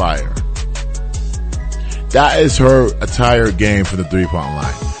on fire. That is her entire game for the 3-point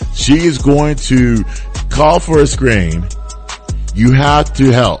line. She is going to call for a screen. You have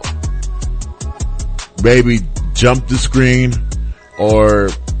to help. Maybe jump the screen or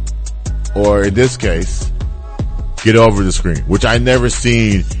in this case, get over the screen, which I never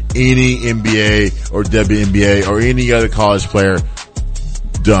seen any NBA or WNBA or any other college player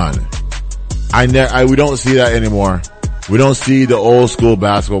done. We don't see that anymore. We don't see the old school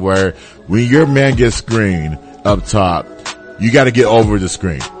basketball where when your man gets screened up top, you got to get over the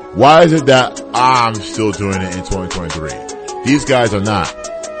screen. Why is it that I'm still doing it in 2023? These guys are not.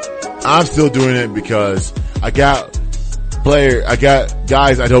 I'm still doing it because I got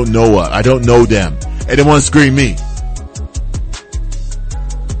guys I don't know of. I don't know them. And they want to screen me.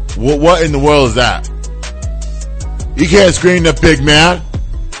 What in the world is that? You can't screen the big man.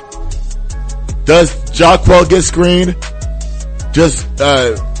 Does Jacquel get screened? Just,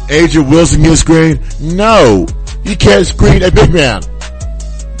 Adrian Wilson get screened? No. You can't screen a big man.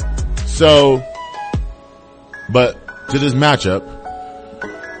 So, but to this matchup,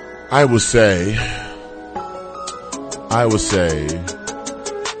 I will say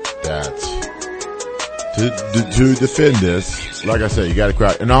that to defend this, like I said, you got to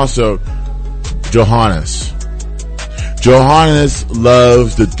crowd. And also, Johannes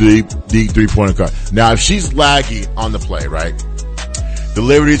loves the deep 3-pointer card. Now, if she's laggy on the play, right? The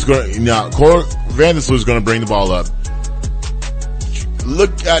Liberty's Cora Vandersloot is going to bring the ball up.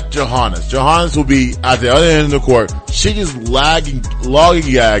 Look at Johannes. Johannes will be at the other end of the court. She is lagging to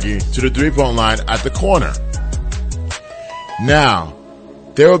the 3-point line at the corner. Now,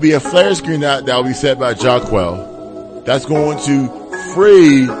 there will be a flare screen that will be set by Jacquel. That's going to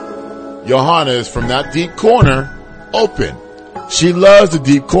free Johannes from that deep corner open. She loves the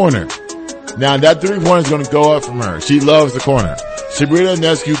deep corner. Now, that 3-pointer is going to go up from her. She loves the corner. Sabrina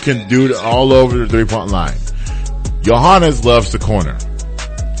Ionescu can do it all over the 3-point line. Johannes loves the corner.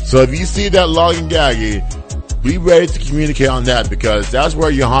 So if you see that logging gaggy, be ready to communicate on that because that's where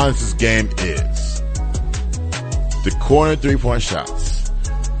Johannes' game is. The corner 3-point shots.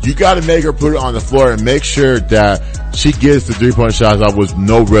 You got to make her put it on the floor and make sure that she gets the 3-point shots off with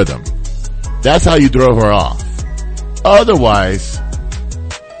no rhythm. That's how you throw her off. Otherwise,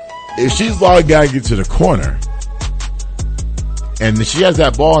 if she's logging out and get to the corner, and she has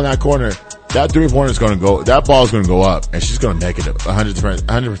that ball in that corner, that 3-pointer is going to go, that ball is going to go up, and she's going to make it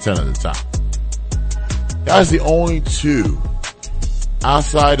 100% of the time. That's the only two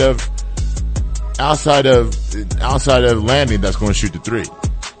outside of Lanning that's going to shoot the three.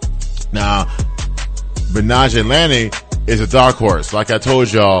 Now, Benaje Lanning is a dark horse. Like I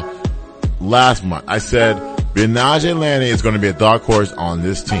told y'all last month, I said Benaje Lanning is going to be a dark horse on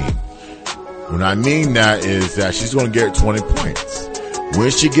this team. What I mean that is that she's going to get 20 points.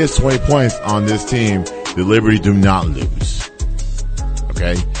 When she gets 20 points on this team, the Liberty do not lose.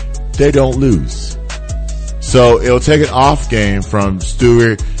 Okay? They don't lose. So it'll take an off game from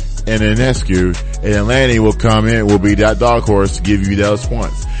Stewart and Enescu, and then Lanning will come in, will be that dark horse to give you those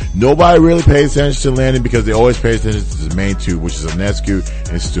points. Nobody really pays attention to Lanning because they always pay attention to the main two, which is Enescu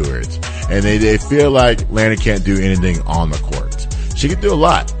and Stewart. And they feel like Lanning can't do anything on the court. She can do a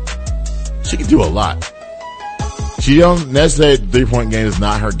lot. She can do a lot. She don't necessarily, the 3-point game is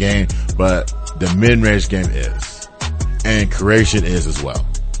not her game, but the mid-range game is. And creation is as well.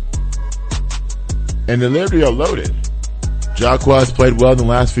 And the Liberty are loaded. Jacquez played well in the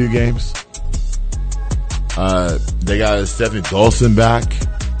last few games. They got Stephanie Dolson back,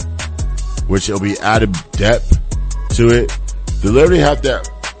 which will be added depth to it. The Liberty have that.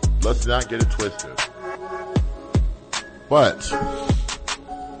 Let's not get it twisted. But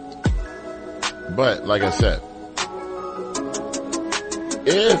like I said,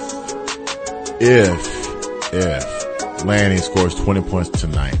 if Lanning scores 20 points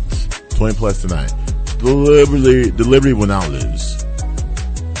tonight, 20 plus tonight, the Liberty will not lose.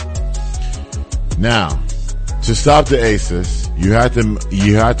 Now, to stop the Aces, you have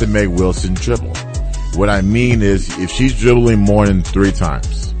to make Wilson dribble. What I mean is, if she's dribbling more than 3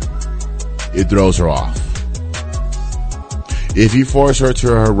 times, it throws her off. If you force her to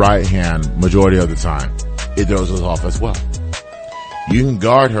her right hand majority of the time, it throws us off as well. You can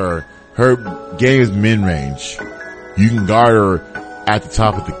guard her. Her game is mid-range. You can guard her at the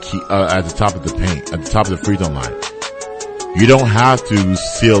top of the key, at the top of the paint, at the top of the free throw line. You don't have to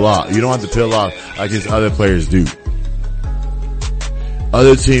seal off. You don't have to peel off like these other players do.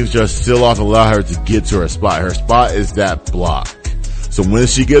 Other teams just seal off and allow her to get to her spot. Her spot is that block. So when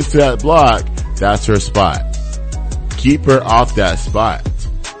she gets to that block, that's her spot. Keep her off that spot.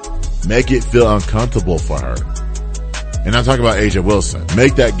 Make it feel uncomfortable for her. And I'm talking about A'ja Wilson.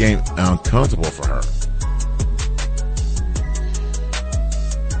 Make that game uncomfortable for her.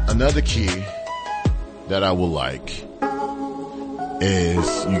 Another key that I will like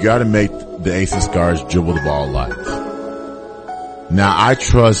is you gotta make the Aces guards dribble the ball a lot. Now I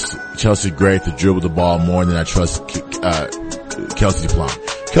trust Chelsea Gray to dribble the ball more than I trust Kelsey Plum.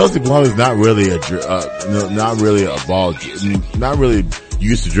 Kelsey Plum is not really not really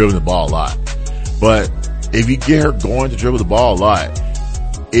used to dribbling the ball a lot. But if you get her going to dribble the ball a lot,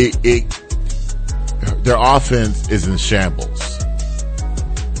 their offense is in shambles.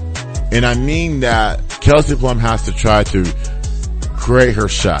 And I mean that Kelsey Plum has to try to create her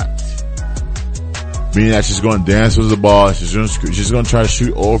shot. Meaning that she's going to dance with the ball, she's going to try to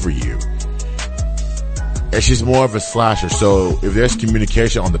shoot over you. And she's more of a slasher. So if there's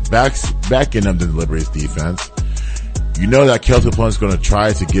communication on the back end of the Liberty's defense, you know that Kelsey Plum is going to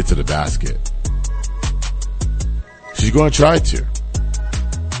try to get to the basket. She's going to try to.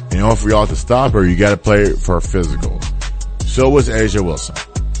 In order for y'all to stop her, you got to play for her physical. So was A'ja Wilson.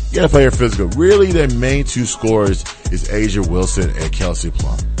 You got to play her physical. Really, their main 2 scorers is A'ja Wilson and Kelsey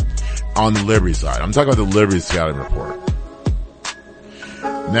Plum. On the Liberty side. I'm talking about the Liberty scouting report.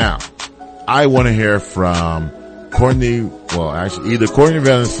 Now, I want to hear from either Courtney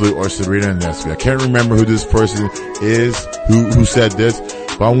Van Sloot or Sabrina Enescu. I can't remember who this person is, who said this,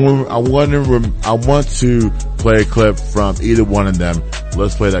 but I want to play a clip from either one of them.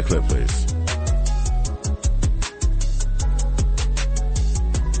 Let's play that clip, please.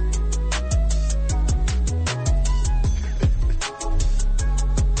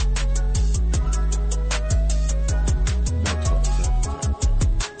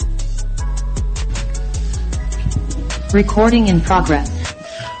 Recording in progress.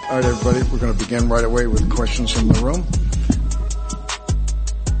 All right, everybody, we're going to begin right away with questions from the room.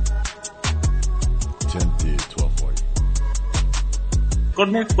 10 to 12:40.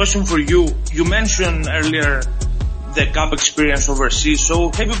 Courtney, question for you. You mentioned earlier the Cup experience overseas.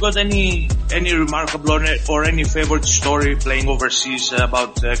 So have you got any remarkable or any favorite story playing overseas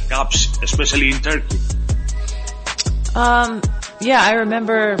about Cups, especially in Turkey? Yeah, I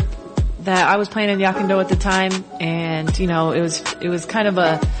remember that I was playing in Yakundo at the time, and it was kind of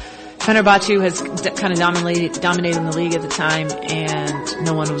a Fenerbahce has kind of dominating the league at the time, and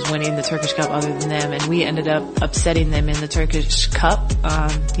no one was winning the Turkish Cup other than them, and we ended up upsetting them in the Turkish Cup.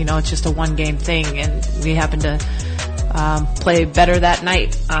 It's just a one-game thing, and we happened to play better that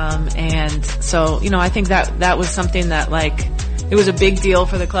night. And so, I think that was something that, like, it was a big deal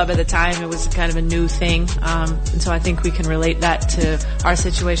for the club at the time. It was kind of a new thing. And so I think we can relate that to our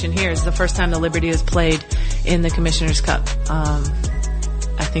situation here. It's the first time the Liberty has played in the Commissioner's Cup.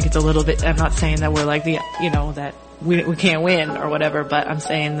 I think it's a little bit, I'm not saying that we're like that we can't win or whatever, but I'm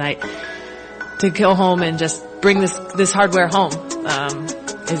saying like to go home and just bring this hardware home,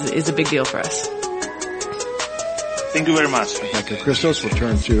 is a big deal for us. Thank you very much. Thank you, Christos. We'll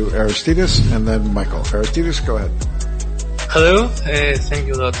turn to Aristides and then Michael. Aristides, go ahead. Hello, thank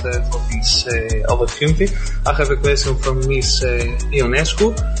you a lot for this opportunity. I have a question from Ms.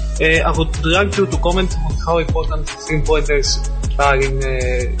 Ionescu. I would like you to comment on how important 3-pointers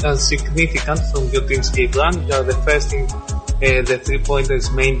are significant from your team's game plan. You are the first in the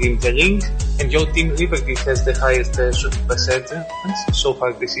 3-pointers mainly in the league, and your team Liberty has the highest shooting percentage so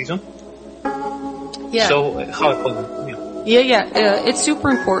far this season. Yeah. So how important? Yeah. It's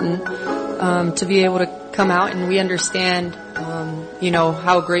super important to be able to come out, and we understand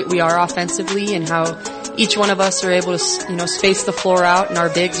how great we are offensively and how each one of us are able to space the floor out, and our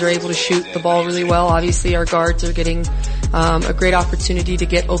bigs are able to shoot the ball really well. Obviously our guards are getting a great opportunity to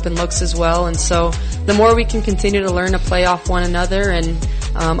get open looks as well, and so the more we can continue to learn to play off one another, and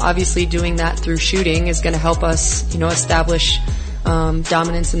obviously doing that through shooting is going to help us establish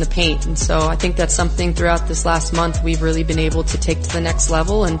dominance in the paint. And so I think that's something throughout this last month we've really been able to take to the next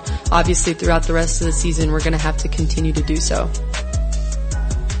level, and obviously throughout the rest of the season we're going to have to continue to do so.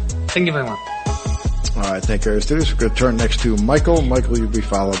 Thank you very much. All right, thank you, Aristides. We're going to turn next to Michael. Michael, you'll be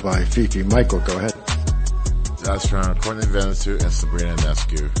followed by Fifi. Michael, go ahead. That's from Courtney Venezu and Sabrina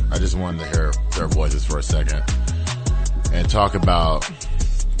Nescu. I just wanted to hear their voices for a second and talk about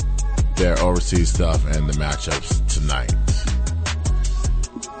their overseas stuff and the matchups tonight.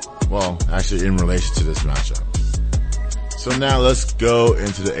 Well, actually in relation to this matchup. So now let's go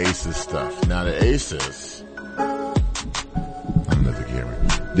into the Aces stuff. Now the Aces, I don't know if you can hear me.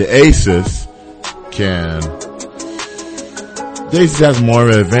 The Aces has more of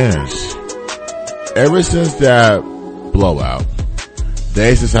an advantage. Ever since that blowout, the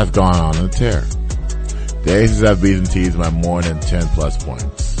Aces have gone on a tear. The Aces have beaten teams by more than 10 plus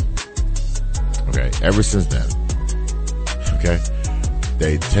points. Okay, ever since then. Okay,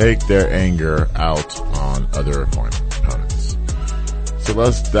 they take their anger out on other opponents. So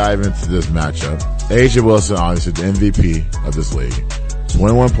let's dive into this matchup. Asia Wilson, obviously the MVP of this league.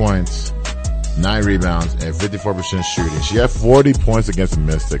 21 points, 9 rebounds, and 54% shooting. She had 40 points against the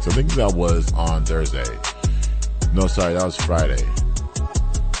Mystics. I think that was on Thursday. No, sorry, that was Friday.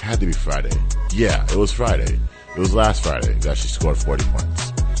 It had to be Friday. Yeah, it was Friday. It was last Friday that she scored 40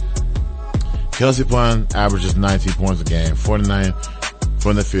 points. Kelsey Plum averages 19 points a game, 49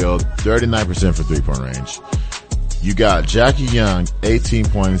 from the field, 39% from three-point range. You got Jackie Young, 18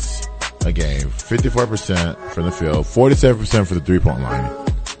 points a game, 54% from the field, 47% for the three-point line.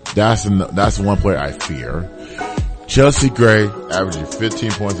 That's the one player I fear. Chelsea Gray averaging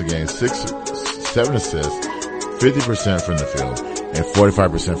 15 points a game, 7 assists, 50% from the field, and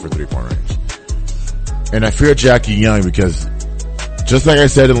 45% for three-point range. And I fear Jackie Young because, just like I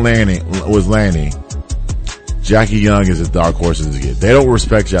said in Lanny, Jackie Young is a dark horse to get. They don't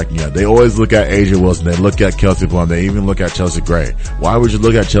respect Jackie Young. They always look at Asia Wilson. They look at Kelsey Plum. They even look at Chelsea Gray. Why would you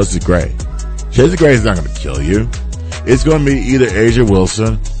look at Chelsea Gray? Chelsea Gray is not going to kill you. It's going to be either Asia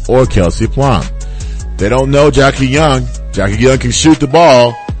Wilson or Kelsey Plum. They don't know Jackie Young. Jackie Young can shoot the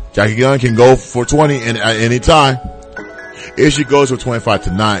ball. Jackie Young can go for 20 at any time. If she goes for 25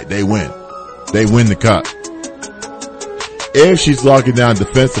 tonight, they win. They win the cup. If she's locking down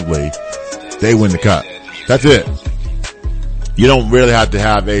defensively, they win the cup. That's it. You don't really have to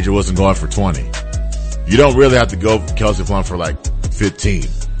have Asia Wilson going for 20. You don't really have to go for Kelsey Plum for like 15.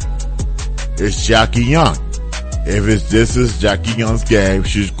 It's Jackie Young. If this is Jackie Young's game,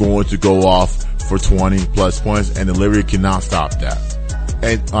 she's going to go off for 20 plus points, and the Liberty cannot stop that.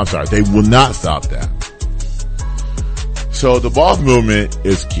 And I'm sorry, they will not stop that. So the ball movement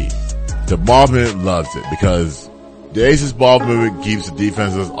is key. The ball movement loves it because the Aces ball movement keeps the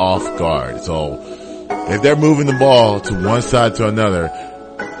defenses off guard. So if they're moving the ball to one side to another,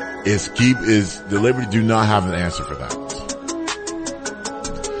 the Liberty do not have an answer for that.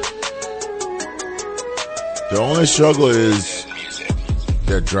 The only struggle is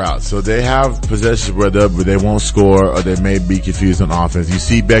their drought. So they have possessions where they won't score or they may be confused on offense. You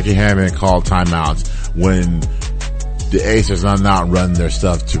see Becky Hammond call timeouts when the Aces are not running their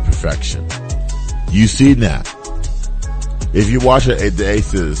stuff to perfection. You see that. If you watch the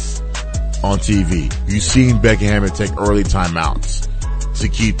Aces on TV, you've seen Becky Hammond take early timeouts to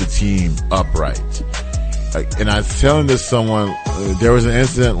keep the team upright. And I was telling this someone, there was an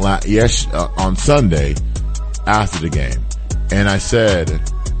incident on Sunday after the game. And I said,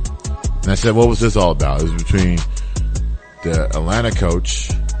 what was this all about? It was between the Atlanta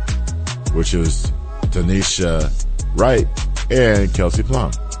coach, which was Tanisha Wright, and Kelsey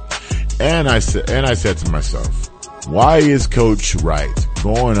Plum. And I said to myself, why is Coach Wright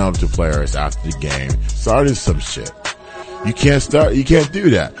going up to players after the game, starting some shit? You can't do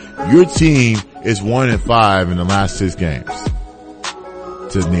that. Your team is 1-5 in the last 6 games.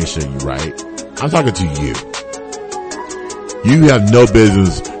 Tanisha, you right? I'm talking to you. You have no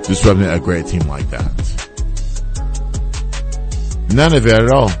business disrupting a great team like that. None of it at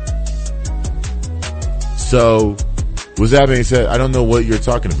all. So, with that being said, I don't know what you're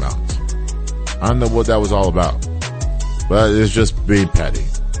talking about. I don't know what that was all about. But it's just being petty.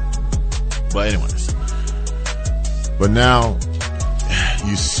 But anyways. But now,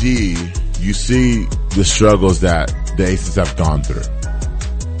 you see the struggles that the Aces have gone through.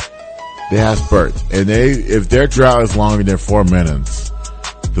 They have spurts. And if their drought is longer than 4 minutes,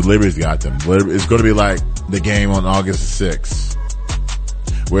 the Liberty's got them. It's going to be like the game on August 6th,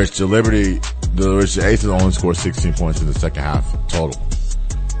 which the Aces only scored 16 points in the second half total.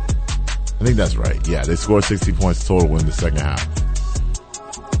 I think that's right. Yeah, they scored 60 points total in the second half.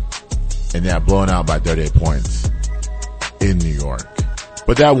 And they got blown out by 38 points in New York.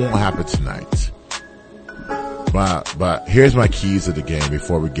 But that won't happen tonight. But here's my keys to the game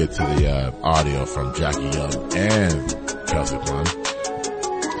before we get to the audio from Jackie Young and Kelsey Plum.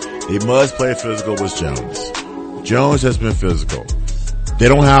 He must play physical with Jones. Jones has been physical. They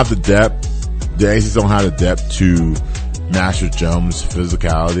don't have the depth. The Aces don't have the depth to match with Jones'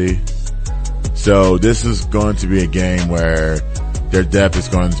 physicality. So this is going to be a game where their depth is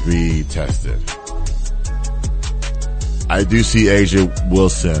going to be tested. I do see AJ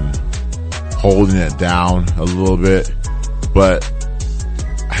Wilson holding it down a little bit, but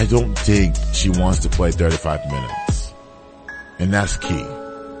I don't think she wants to play 35 minutes. And that's key.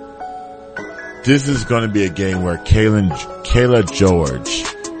 This is going to be a game where Kayla George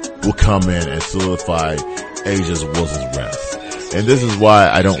will come in and solidify AJ Wilson's rest. And this is why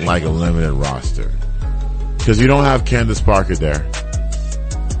I don't like a limited roster. Because you don't have Candace Parker there.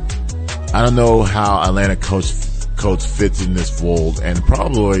 I don't know how Atlanta coach fits in this fold, and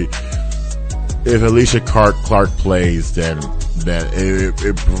probably if Alicia Clark plays, then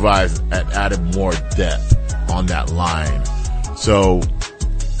it provides added more depth on that line. So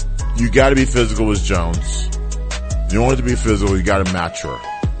you got to be physical with Jones. In order to be physical, you got to match her.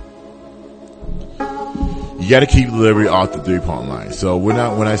 You got to keep Liberty off the 3-point line. So when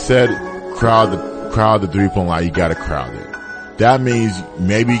I said crowd the 3-point line, you got to crowd it. That means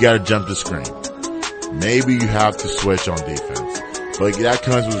maybe you got to jump the screen. Maybe you have to switch on defense. But that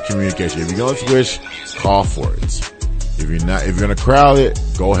comes with communication. If you're going to switch, call for it. If you're going to crowd it,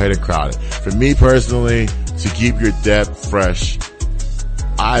 go ahead and crowd it. For me personally, to keep your depth fresh,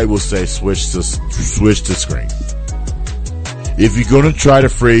 I will say switch to screen. If you're going to try to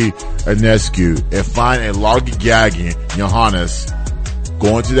free Ionescu and find a loggy-gagging Johannes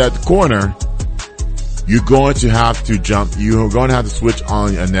going to that corner, you're going to have to jump. You're going to have to switch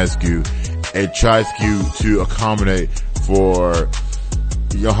on Ionescu and try to accommodate for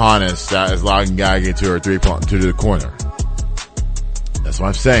Johannes that is loggy-gagging to her 3-point to the corner. That's what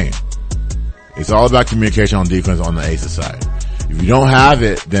I'm saying. It's all about communication on defense on the Aces side. If you don't have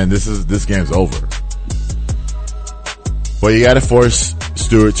it, then this game's over. But you gotta force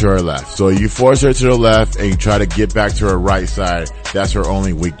Stewart to her left. So you force her to the left and you try to get back to her right side. That's her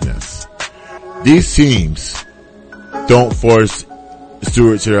only weakness. These teams don't force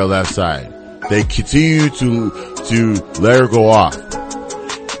Stewart to their left side. They continue to let her go off.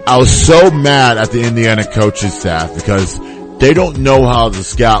 I was so mad at the Indiana coaching staff because they don't know how to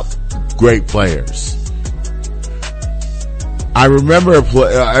scout great players. I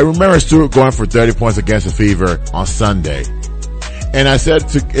remember Stewart going for 30 points against the Fever on Sunday. And I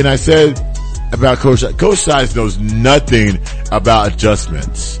said about Coach Sides knows nothing about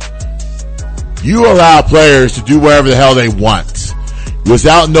adjustments. You allow players to do whatever the hell they want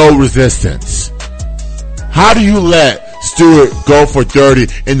without no resistance. How do you let Stewart go for 30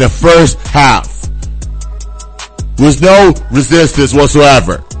 in the first half with no resistance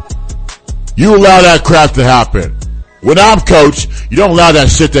whatsoever? You allow that crap to happen. When I'm coach, you don't allow that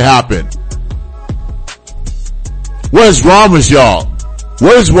shit to happen. What is wrong with y'all?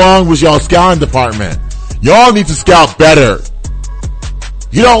 What is wrong with y'all scouting department? Y'all need to scout better.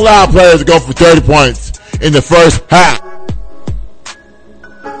 You don't allow players to go for 30 points in the first half.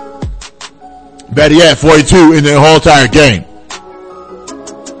 Better yet, 42 in the whole entire game.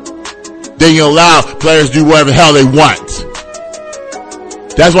 Then you allow players to do whatever the hell they want.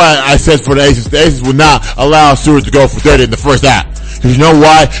 That's why I said for the Aces will not allow Stewart to go for 30 in the first half. Because you know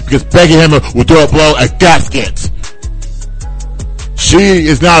why? Because Becky Hammer will throw a blow at Gasket. She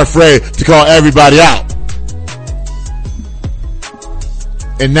is not afraid to call everybody out.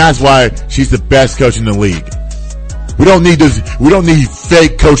 And that's why she's the best coach in the league. We don't need this, we don't need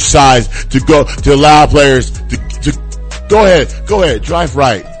fake coach size to allow players to go ahead, drive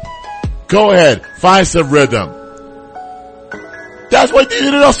right. Go ahead, find some rhythm. That's what they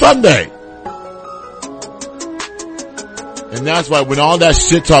did on Sunday. And that's why when all that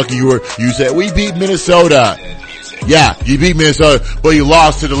shit talking you said, we beat Minnesota. Yeah, you beat Minnesota, but you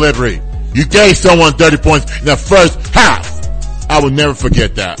lost to the Liberty. You gave someone 30 points in the first half. I will never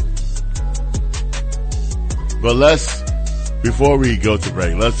forget that. But before we go to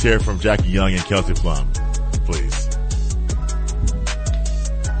break, let's hear from Jackie Young and Kelsey Plum, please.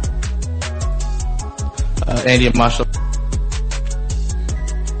 Andy and Marshall.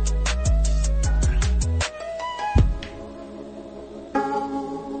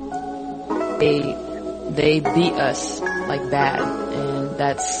 They beat us like bad, and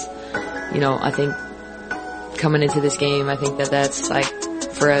that's, I think coming into this game, I think that's like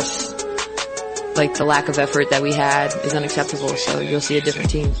for us, like the lack of effort that we had is unacceptable. So you'll see a different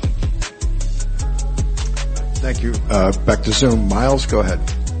team. Thank you. Back to Zoom. Miles, go ahead.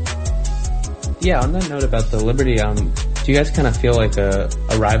 Yeah, on that note about the Liberty, do you guys kind of feel like a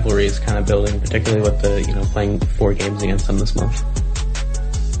rivalry is kind of building, particularly with the, playing 4 games against them this month?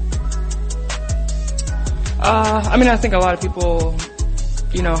 I think a lot of people,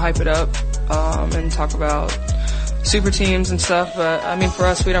 hype it up, and talk about super teams and stuff, but for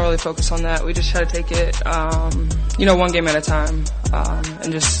us, we don't really focus on that. We just try to take it, one game at a time,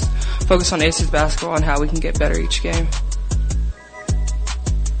 and just focus on Aces basketball and how we can get better each game.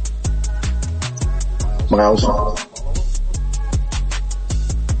 Miles. Oh,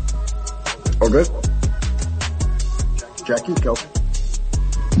 good. Jackie, Kelsey.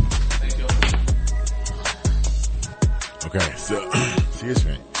 Okay, so, excuse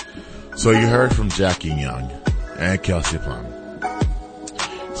me. So you heard from Jackie Young and Kelsey Plum.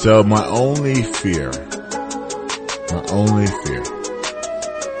 So my only fear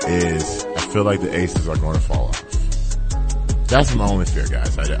is I feel like the Aces are going to fall off. That's my only fear,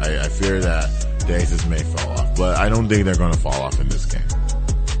 guys. I fear that the Aces may fall off, but I don't think they're going to fall off in this game.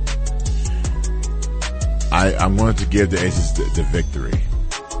 I'm going to give the Aces the victory.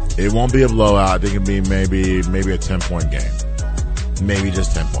 It won't be a blowout. I think it'll be maybe a 10-point game. Maybe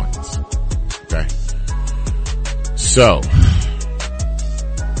just 10 points. Okay. So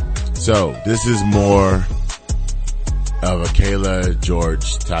this is more of a Kayla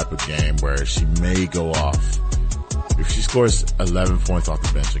George type of game where she may go off. If she scores 11 points off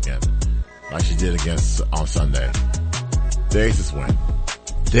the bench again, like she did on Sunday, the Aces win.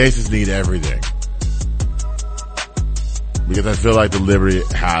 The Aces need everything. Because I feel like the Liberty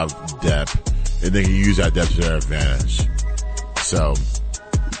have depth, and they can use that depth to their advantage. So,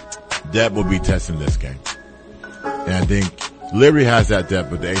 depth will be testing this game. And I think Liberty has that depth,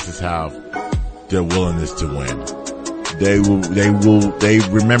 but the Aces have their willingness to win. They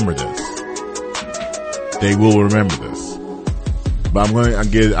remember this. They will remember this. But I'm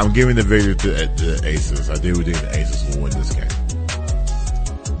giving the victory to the Aces. I do think the Aces will win this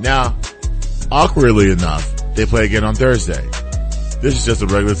game. Now, awkwardly enough, they play again on Thursday. This is just a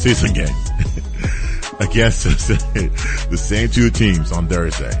regular season game against the same 2 teams on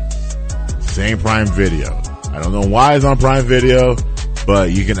Thursday. Same Prime Video. I don't know why it's on Prime Video,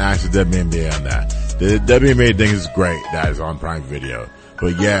 but you can ask the WNBA on that. The WNBA thinks it's great that it's on Prime Video.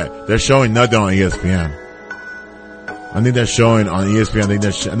 But yeah, they're showing nothing on ESPN. I think they're showing on ESPN. I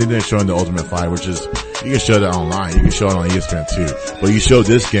think they're showing the Ultimate Fight, which is, you can show that online. You can show it on ESPN too. But you show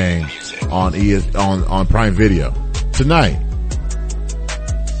this game on Prime Video tonight.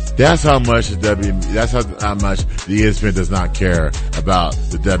 That's how much that's how much the ESPN does not care about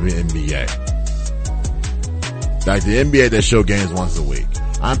the WNBA. Like the NBA, they show games once a week.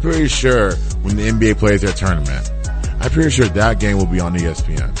 I'm pretty sure when the NBA plays their tournament, I'm pretty sure that game will be on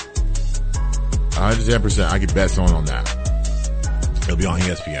ESPN. 110%. I could bet someone on that. It'll be on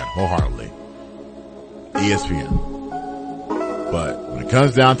ESPN wholeheartedly. ESPN. But when it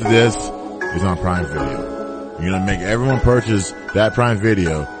comes down to this, it's on Prime Video. You're going to make everyone purchase that Prime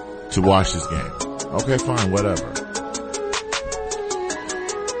Video to watch this game. Okay, fine, whatever.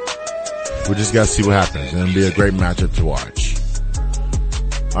 We just got to see what happens. It's going to be a great matchup to watch.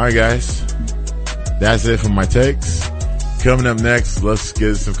 All right, guys. That's it for my takes. Coming up next, let's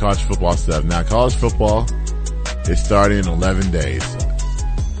get some college football stuff. Now, college football is starting in 11 days.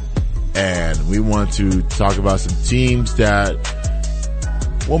 And we want to talk about some teams that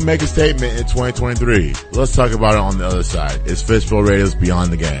will make a statement in 2023. Let's talk about it on the other side. It's Fishbowl Radio's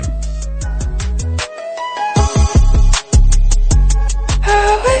Beyond the Game.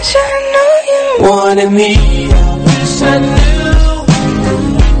 I wish I knew you wanted me. I wish I knew.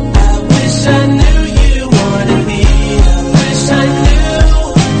 I wish I knew you wanted me. I wish I knew.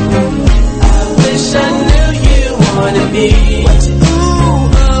 I wish I knew you wanted me. What you do,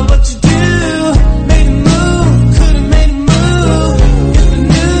 what you do, made a move, could've made a move. If I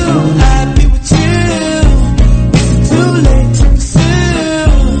knew I'd be with you, is it too late to pursue?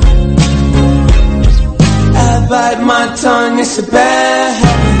 I bite my tongue, it's a bad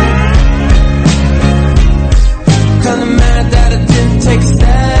habit. Kinda mad that I didn't take a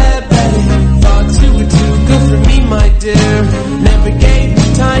stab at it. Thought you were too good for me, my dear. Never gave you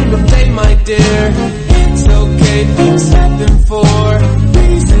time to play, my dear. It's okay, things happen for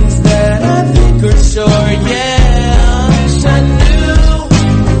reasons that I think are sure, yeah. I wish I knew.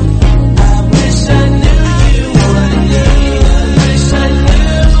 I wish I knew you wanted me. I wish I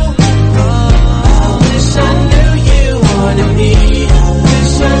knew. I wish I knew you wanted me. I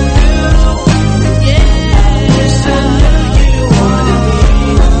wish I knew. Yeah.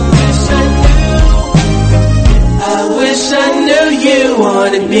 I wish I knew you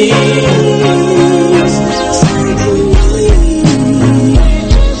wanted me. I wish I knew you wanted me.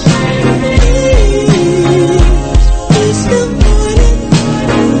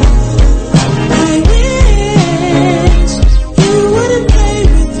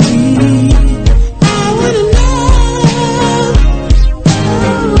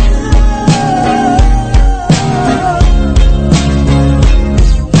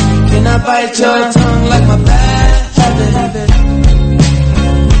 Bite your tongue like my bad habit.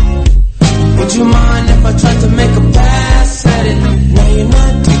 Would you mind if I tried to make a pass at it? Now you're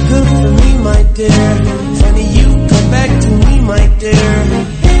not too good for me, my dear. Funny you come back to me, my dear.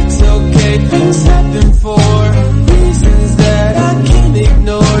 It's okay, things happen for reasons that I can't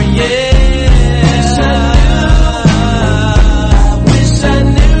ignore, yeah. I wish I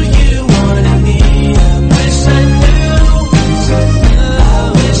knew you wanted me. I wish I knew.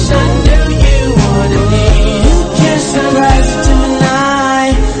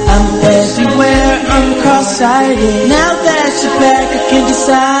 Now that you're back, I can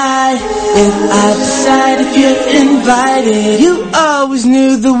decide if I decide if you're invited. You always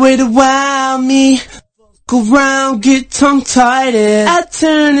knew the way to wow me. Go round, get tongue-tied. I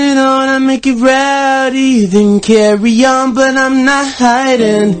turn it on, I make it rowdy. Then carry on, but I'm not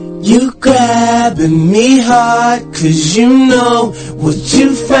hiding. You grabbing me hard, cause you know what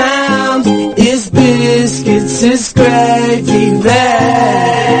you found is biscuits, is gravy,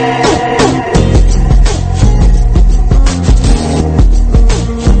 babe.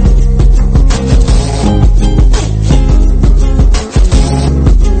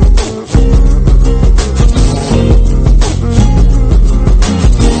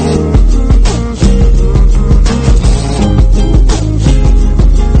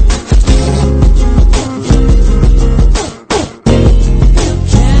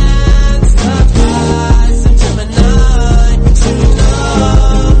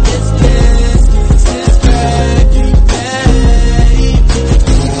 It's been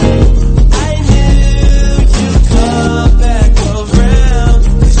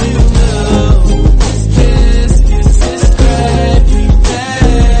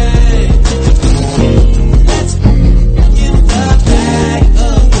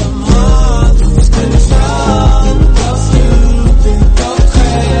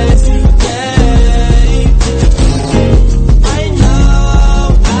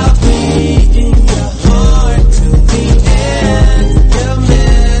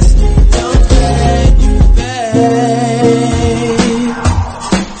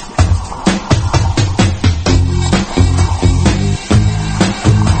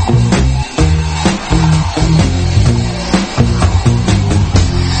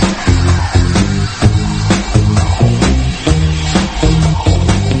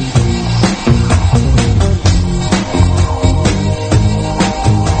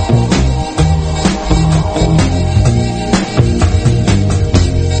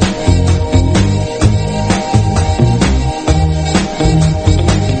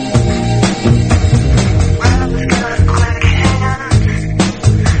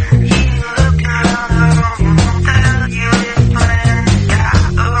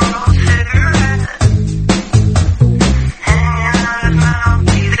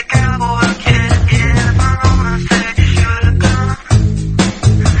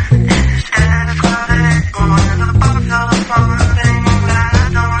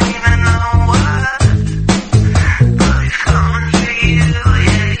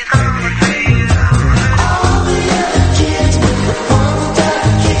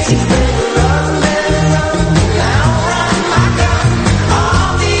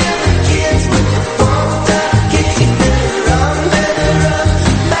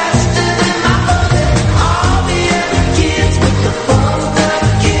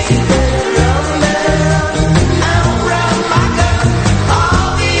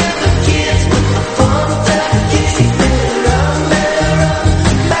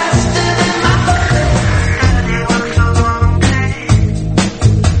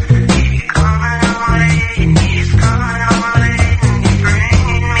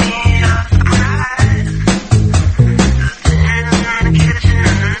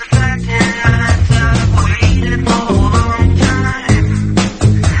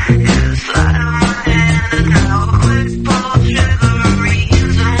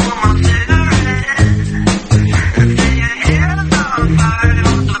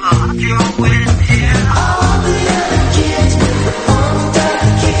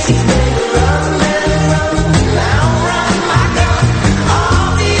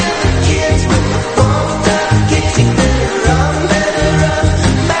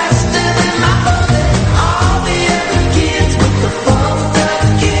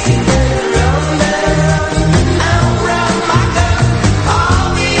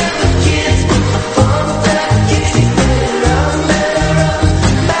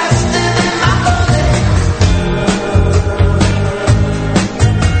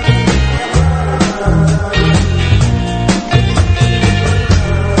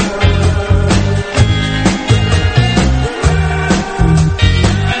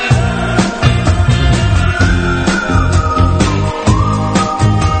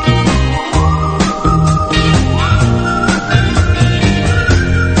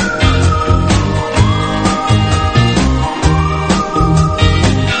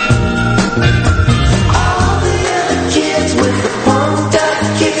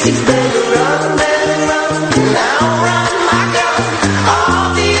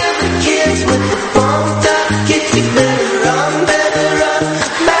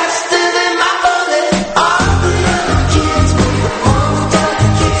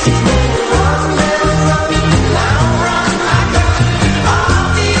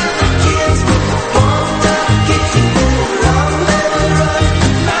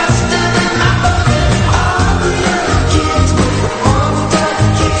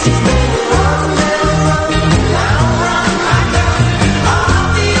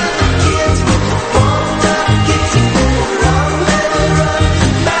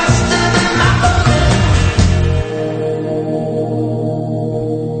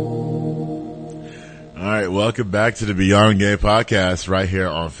welcome back to the Beyond Game podcast right here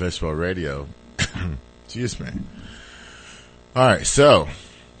on Fishbowl Radio. Excuse me. All right, so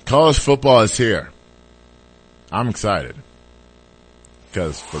college football is here. I'm excited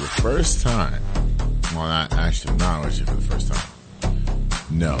because for the first time, well, not actually for the first time.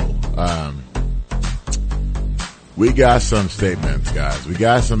 No, we got some statements, guys. We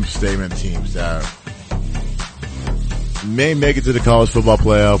got some statement teams that may make it to the college football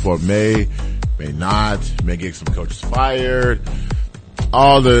playoff or may not, may get some coaches fired,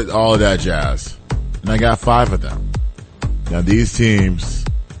 all of that jazz. And I got 5 of them. Now these teams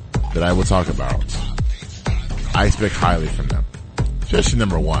that I will talk about, I expect highly from them. Especially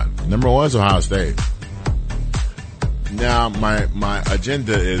number 1. Number 1 is Ohio State. Now my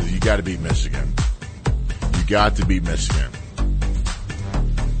agenda is you gotta beat Michigan. You got to beat Michigan.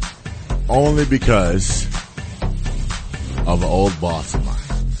 Only because of an old boss of mine.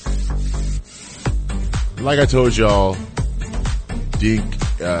 Like I told y'all,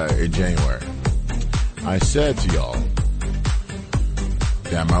 in January, I said to y'all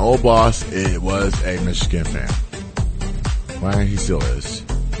that my old boss, it was a Michigan fan. Well, he still is.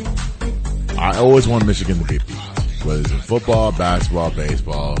 I always want Michigan to be beat. Whether it's in football, basketball,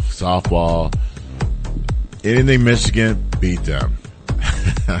 baseball, softball, anything Michigan, beat them.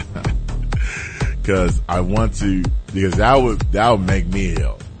 Cause I want to, because that would make me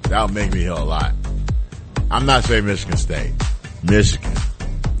ill. That would make me ill a lot. I'm not saying Michigan State. Michigan.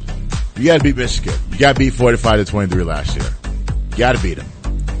 You gotta beat Michigan. You gotta beat 45-23 last year. You gotta beat them.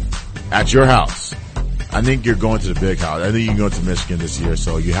 At your house. I think you're going to the big house. I think you can go to Michigan this year,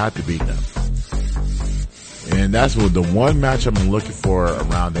 so you have to beat them. And that's what the one matchup I'm looking for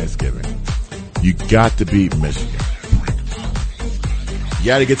around Thanksgiving. You got to beat Michigan. You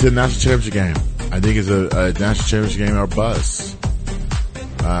gotta get to the national championship game. I think it's a national championship game or bust.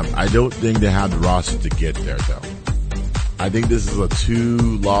 I don't think they have the roster to get there though. I think this is a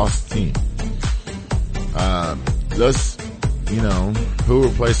 2-loss team. Who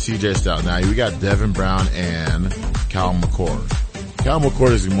replaced CJ Stroud? Now we got Devin Brown and Cal McCord. Cal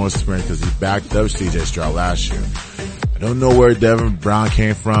McCord is the most experienced because he backed up CJ Stroud last year. I don't know where Devin Brown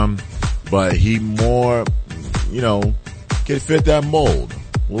came from, but he more, can fit that mold.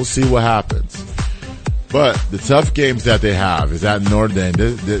 We'll see what happens. But the tough games that they have is at Notre Dame.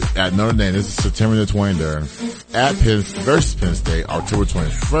 This is September the 23rd. At versus Penn State, October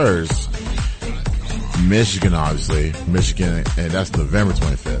 21st. Michigan, obviously. Michigan, and that's November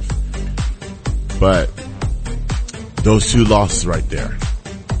 25th. But those 2 losses right there.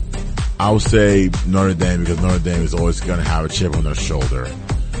 I would say Notre Dame because Notre Dame is always going to have a chip on their shoulder.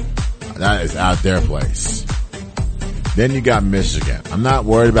 That is at their place. Then you got Michigan. I'm not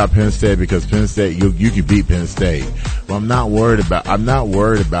worried about Penn State because Penn State, you can beat Penn State. But I'm not worried about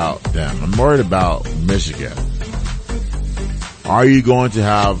them. I'm worried about Michigan. Are you going to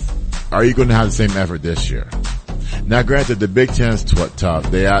have the same effort this year? Now granted, the Big Ten's tough.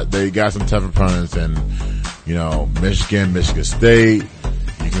 They got some tough opponents and, Michigan State.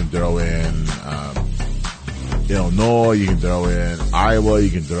 You can throw in, Illinois. You can throw in Iowa. You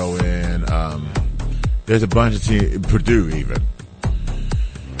can throw in, there's a bunch of teams, Purdue even.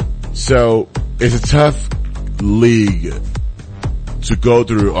 So it's a tough league to go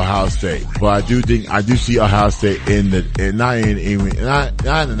through Ohio State, but I do see Ohio State not in the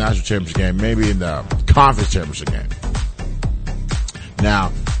national championship game, maybe in the conference championship game.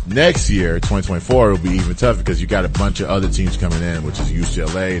 Now, next year, 2024, will be even tougher because you got a bunch of other teams coming in, which is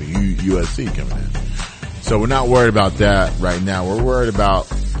UCLA and USC coming in. So we're not worried about that right now. We're worried about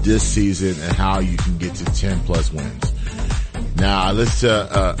this season and how you can get to 10 plus wins. Now I listened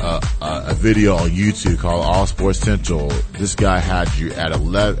to a video on YouTube called All Sports Central. This guy had you at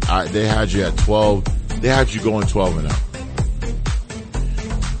 11. They had you at 12. They had you going 12-0.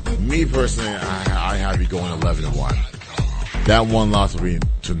 Me personally, I have you going 11-1. That one loss will be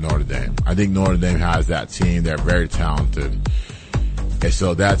to Notre Dame. I think Notre Dame has that team. They're very talented, and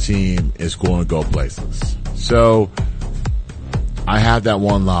so that team is going to go places. So I have that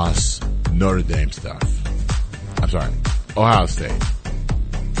one loss, Notre Dame stuff. I'm sorry, Ohio State.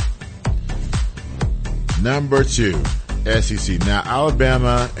 Number 2, SEC. Now,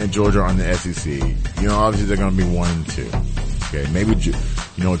 Alabama and Georgia are on the SEC. Obviously they're going to be 1 and 2. Okay, maybe,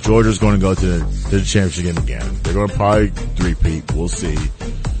 Georgia's going to go to the championship game again. They're going to probably three-peat. We'll see.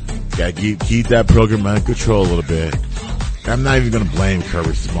 Got to keep that program under control a little bit. I'm not even going to blame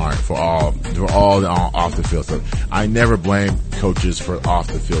Kirby Smart for all the off the field stuff. I never blame coaches for off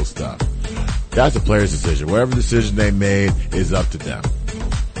the field stuff. That's a player's decision. Whatever decision they made is up to them.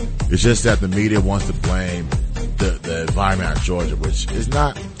 It's just that the media wants to blame the environment at Georgia, which is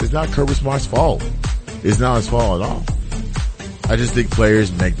not Kirby Smart's fault. It's not his fault at all. I just think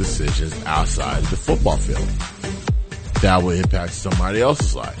players make decisions outside the football field that will impact somebody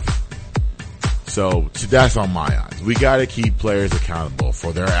else's life. So that's on my eyes. We got to keep players accountable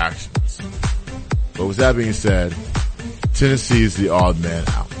for their actions. But with that being said, Tennessee is the odd man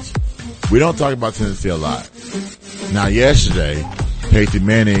out. We don't talk about Tennessee a lot. Now, yesterday, Peyton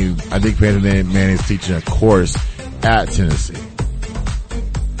Manning is teaching a course at Tennessee.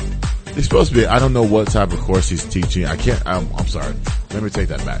 It's supposed to be, I don't know what type of course he's teaching. I'm sorry. Let me take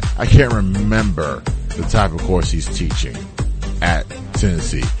that back. I can't remember the type of course he's teaching at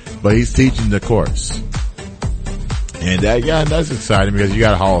Tennessee, but he's teaching the course. And that's exciting because you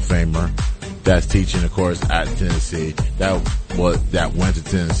got a Hall of Famer that's teaching a course at Tennessee that went to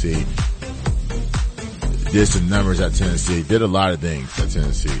Tennessee, did some numbers at Tennessee, did a lot of things at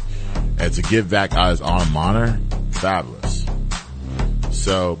Tennessee. And to give back out his alma mater, fabulous.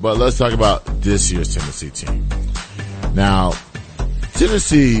 So, but let's talk about this year's Tennessee team. Now,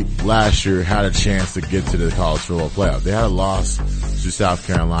 Tennessee last year had a chance to get to the college football playoff. They had a loss to South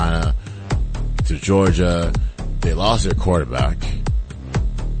Carolina, to Georgia. They lost their quarterback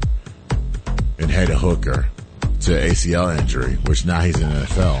and Hayden Hooker to ACL injury, which now he's in the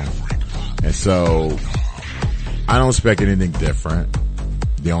NFL. And so, I don't expect anything different.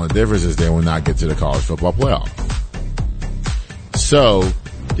 The only difference is they will not get to the college football playoff. So,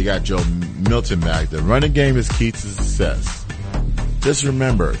 they got Joe Milton back. The running game is key to success. Just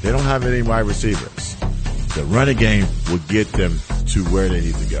remember, they don't have any wide receivers. The running game will get them to where they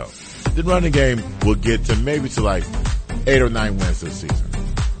need to go. The running game will get them maybe to like 8 or 9 wins this season.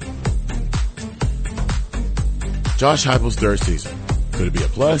 Josh Heupel's third season. Could it be a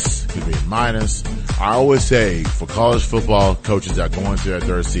plus? Could it be a minus? I always say for college football coaches that go into their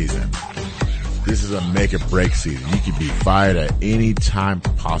third season, this is a make or break season. You can be fired at any time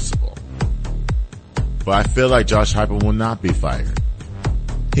possible. But I feel like Josh Heupel will not be fired.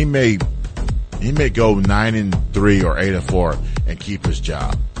 He may go 9-3 or 8-4 and keep his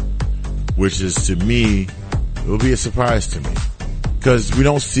job, which is to me, it will be a surprise to me because we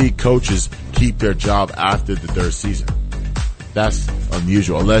don't see coaches keep their job after the third season. That's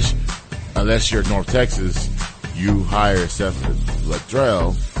unusual unless you're North Texas, you hire Seth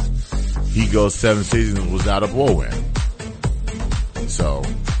Littrell. He goes 7 seasons without a bowl win. So,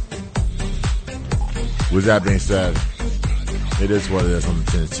 with that being said, it is what it is on the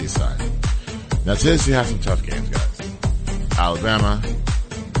Tennessee side. Now, Tennessee has some tough games, guys. Alabama,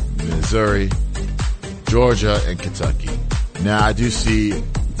 Missouri, Georgia, and Kentucky. Now, I do see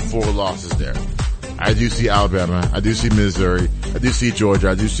 4 losses there. I do see Alabama. I do see Missouri. I do see Georgia.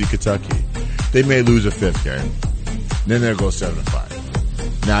 I do see Kentucky. They may lose a 5th game. Then they'll go 7-5.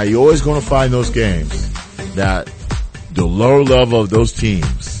 Now, you're always going to find those games that the lower level of those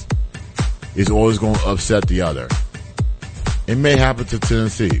teams is always going to upset the other. It may happen to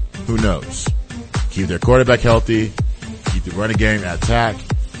Tennessee. Who knows? Keep their quarterback healthy. Keep the running game at attack.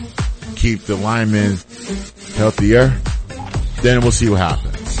 Keep the linemen healthier. Then we'll see what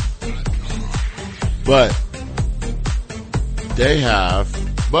happens. But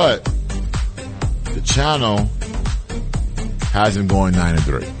the channel has them going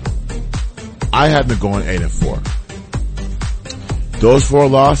 9-3. I have them going 8-4. Those 4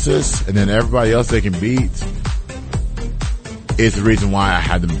 losses and then everybody else they can beat is the reason why I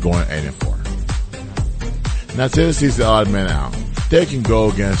had them going 8-4. Now Tennessee's the odd man out. They can go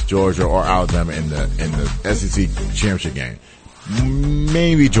against Georgia or Alabama in the SEC championship game.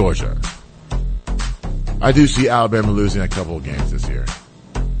 Maybe Georgia. I do see Alabama losing a couple of games this year.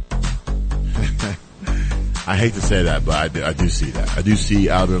 I hate to say that, but I do see that. I do see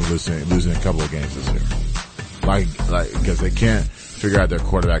Alabama losing a couple of games this year. Like, because they can't figure out their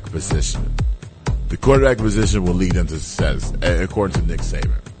quarterback position. The quarterback position will lead them to success, according to Nick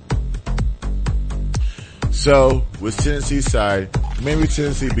Saban. So, with Tennessee's side, maybe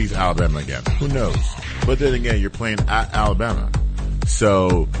Tennessee beats Alabama again. Who knows? But then again, you're playing at Alabama.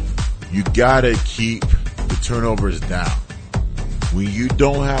 So, you gotta keep the turnovers down. When you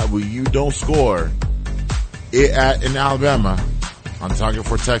don't score in Alabama, I'm talking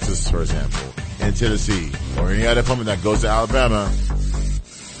for Texas, for example, and Tennessee, or any other opponent that goes to Alabama,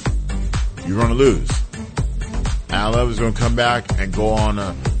 you're gonna lose. Alabama's gonna come back and go on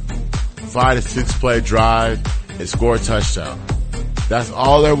a 5 to 6 play drive and score a touchdown. That's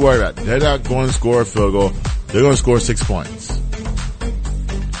all they're worried about. They're not going to score a field goal. They're going to score 6 points.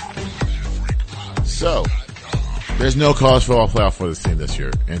 So, there's no college football playoff for this team this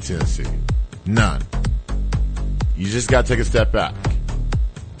year in Tennessee. None. You just got to take a step back,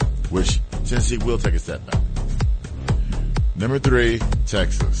 which Tennessee will take a step back. Number 3,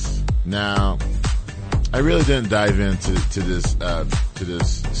 Texas. Now, I really didn't dive into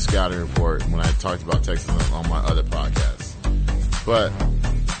this scouting report when I talked about Texas on my other podcast, but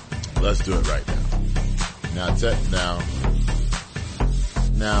let's do it right now.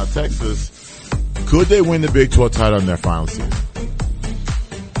 Now Texas, could they win the Big 12 title in their final season?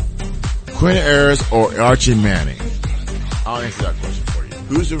 Quinn Ayers or Archie Manning? I'll answer that question for you.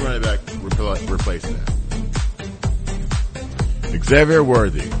 Who's the running back replacing him? Xavier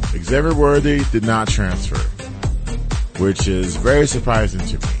Worthy. Xavier Worthy did not transfer, which is very surprising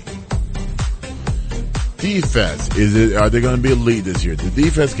to me. Defense. Are they going to be elite this year? The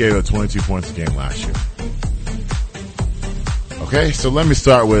defense gave up 22 points a game last year. Okay, so let me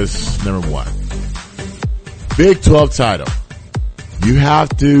start with number one. Big 12 title. You have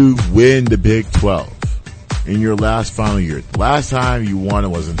to win the Big 12 in your last final year. The last time you won it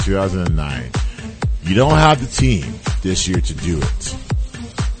was in 2009. You don't have the team this year to do it.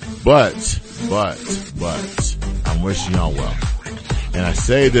 But, I'm wishing y'all well. And I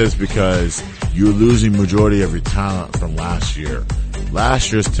say this because you're losing majority of your talent from last year.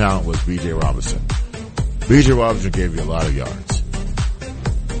 Last year's talent was B.J. Robinson. B.J. Robinson gave you a lot of yards.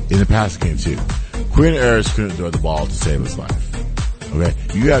 In the past game too. Quinn Ayers couldn't throw the ball to save his life. Okay?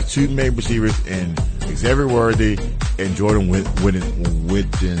 You have two main receivers in Xavier Worthy and Jordan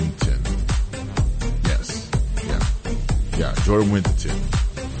Whittington. Yeah, Jordan Whittington.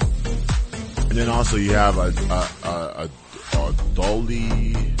 And then also you have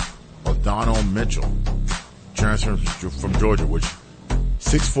O'Donnell Mitchell, transfer from Georgia, which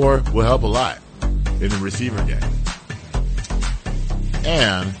 6'4" will help a lot in the receiver game.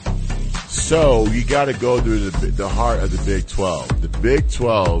 And so you got to go through the heart of the Big 12. The Big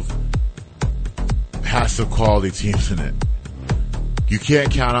 12 has some quality teams in it. You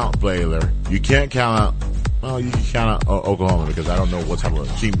can't count out Baylor. You can't count out. Well, you can count out Oklahoma because I don't know what type of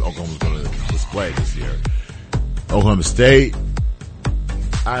team Oklahoma's going to display this year. Oklahoma State,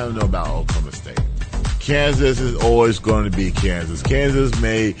 I don't know about Oklahoma State. Kansas is always going to be Kansas. Kansas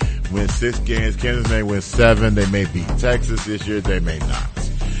may win 6 games. Kansas may win 7. They may beat Texas this year. They may not.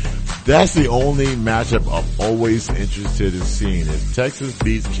 That's the only matchup I'm always interested in seeing. If Texas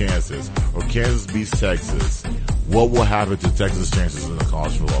beats Kansas or Kansas beats Texas, what will happen to Texas' chances in the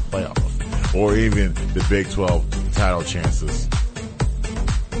college football playoff? Or even the Big 12 title chances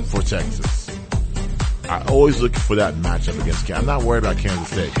for Texas. I always look for that matchup against Kansas. I'm not worried about Kansas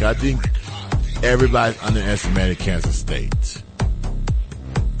State. I think everybody's underestimated Kansas State.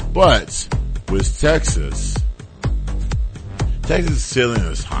 But with Texas' ceiling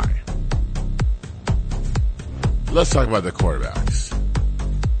is high. Let's talk about the quarterbacks.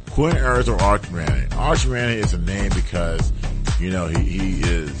 Quinn Ayers or Archie Manning. Archie Manning is a name because, he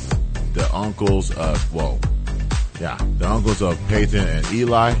is the uncles of Peyton and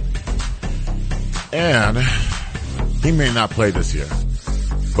Eli. And he may not play this year.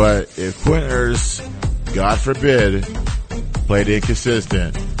 But if Quinn Ayers, God forbid, played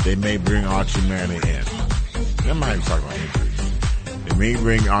inconsistent, they may bring Archie Manning in. I'm not even talking about injuries. They may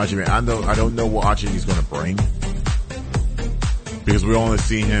bring Archie Manning. I don't know what Archie is going to bring. Because we only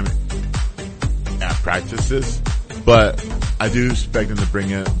see him at practices. But I do expect him to bring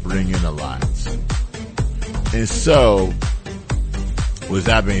in a lot. And so, with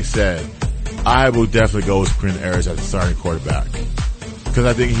that being said, I will definitely go with Quinn Ayers as the starting quarterback. Because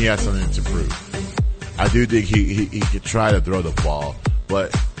I think he has something to prove. I do think he could try to throw the ball,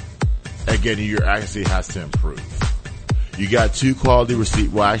 but again, your accuracy has to improve. You got 2 quality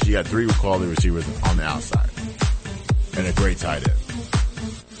receivers. Well, actually, you got 3 quality receivers on the outside. And a great tight end.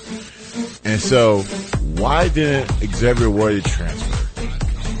 And so, why didn't Xavier Worthy transfer?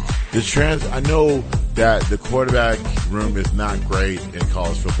 I know that the quarterback room is not great in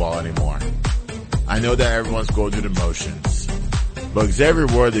college football anymore. I know that everyone's going through the motions. But Xavier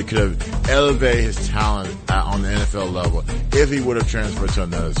Worthy could have elevated his talent on the NFL level if he would have transferred to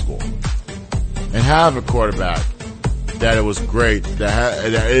another school. And have a quarterback that it was great, that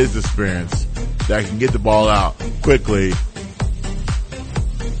is experienced, that can get the ball out quickly,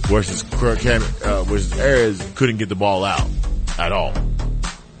 versus Ayers couldn't get the ball out at all.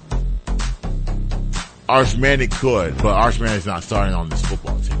 Archie Manning could, but Archie Manning's not starting on this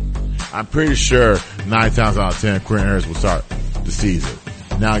football team. I'm pretty sure 9 times out of 10, Quinn Ayers will start the season.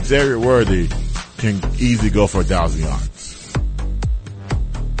 Now, Xavier Worthy can easily go for 1,000 yards.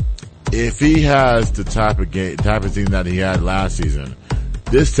 If he has the type of team that he had last season,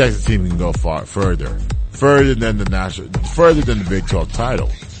 this Texas team can go further than the Big 12 title.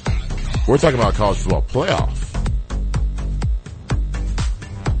 We're talking about college football playoff.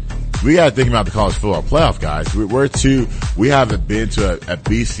 We gotta think about the college football playoff, guys. We haven't been to a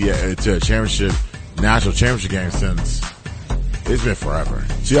championship national championship game since it's been forever.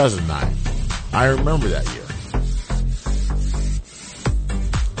 2009. I remember that year.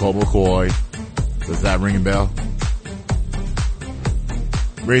 Colt McCoy. Does that ring a bell?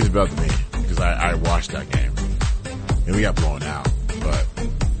 Rings a bell to me because I watched that game and we got blown out, but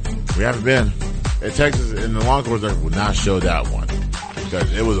we haven't been. And Texas in the Longhorns would not show that one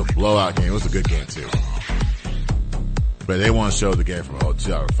because it was a blowout game. It was a good game too, but they want to show the game from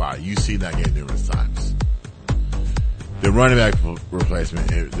 2005. You've seen that game numerous times. The running back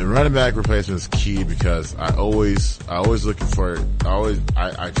replacement is key because I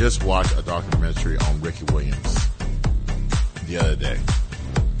just watched a documentary on Ricky Williams the other day.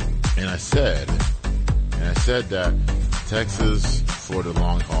 And I said that Texas, for the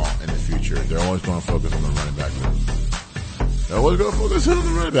long haul in the future, they're always going to focus on the running back room. They're always going to focus on the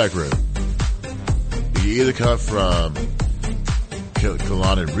running back room. You either cut from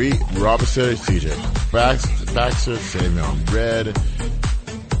Kalani Robinson, CJ Baxter, Savion Red,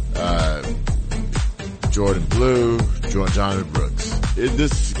 Jordan Blue, Jonathan Brooks.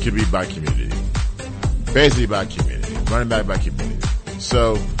 This could be by community. Basically by community. Running back by community.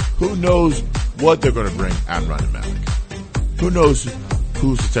 So, who knows what they're going to bring at running back? Who knows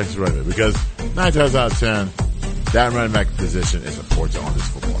who's the Texas running back? Because 9 times out of 10, that running back position is important on this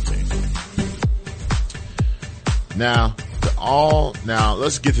football team. Now,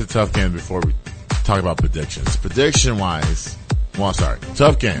 let's get to the tough games before we talk about predictions.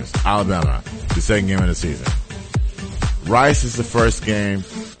 Tough games. Alabama, the second game of the season. Rice is the first game,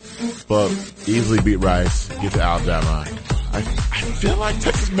 but easily beat Rice, get to Alabama. I feel like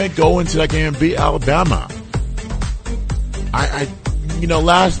Texas may go into that game and beat Alabama.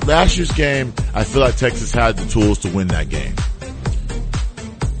 Last year's game, I feel like Texas had the tools to win that game.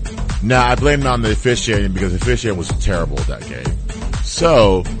 Now, I blame it on the officiating because the officiating was terrible that game.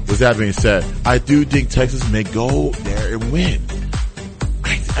 So, with that being said, I do think Texas may go there and win.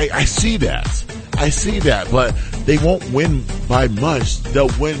 I see that, but they won't win by much.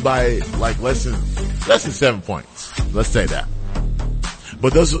 They'll win by less than 7 points. Let's say that.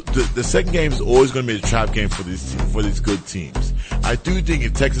 But the second game is always going to be a trap game for these good teams. I do think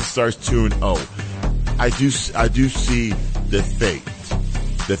if Texas starts 2-0, I do see the fate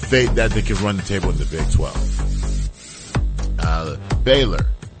that they can run the table in the Big 12.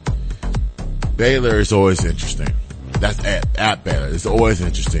 Baylor is always interesting. That's at Baylor. It's always an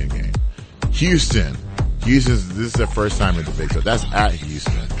interesting game. Houston, this is their first time in the Big 12. That's at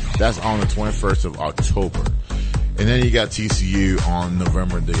Houston. That's on the 21st of October. And then you got TCU on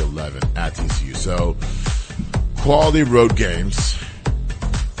November the 11th at TCU. So, quality road games.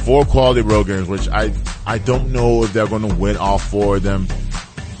 4 quality road games, which I don't know if they're going to win all 4 of them.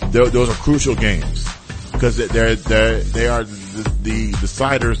 Those are crucial games because they are the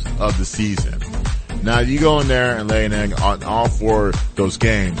deciders of the season. Now, you go in there and lay an egg on all 4 those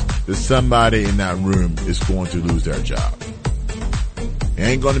games, there's somebody in that room is going to lose their job. It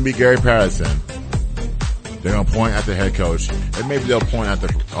ain't going to be Gary Patterson. They're going to point at the head coach, and maybe they'll point at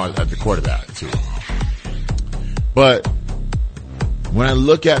the quarterback too. But when I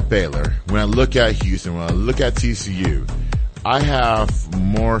look at Baylor, when I look at Houston, when I look at TCU, I have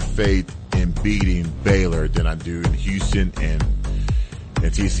more faith in beating Baylor than I do in Houston and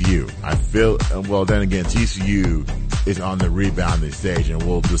TCU. I feel, well, then again, TCU is on the rebounding stage, and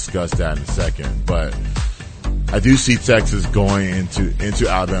we'll discuss that in a second. But I do see Texas going into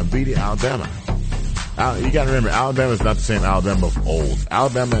Alabama, beating Alabama. You got to remember, Alabama is not the same Alabama of old.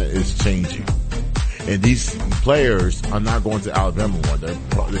 Alabama is changing, and these players are not going to Alabama more.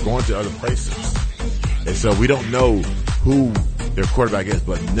 They're going to other places, and so we don't know who their quarterback is.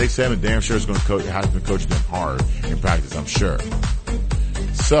 But Nick Saban damn sure is going to has been coaching them hard in practice, I'm sure.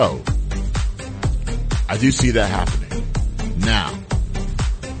 So I do see that happening. Now,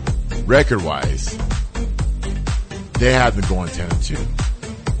 record-wise, they have been going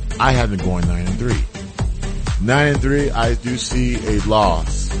 10-2. I have been going 9-3. 9-3, I do see a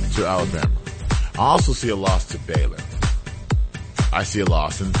loss to Alabama. I also see a loss to Baylor. I see a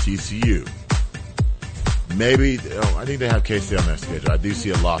loss in TCU. Maybe, I think they have K-State on their schedule. I do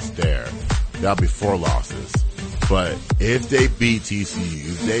see a loss there. That'll be 4 losses. But if they beat TCU,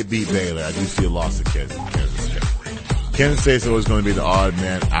 if they beat Baylor, I do see a loss to Kansas State. Kansas State's always going to be the odd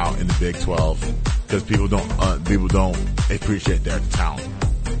man out in the Big 12 because people don't appreciate their talent.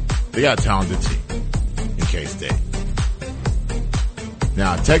 They got a talented team in K-State.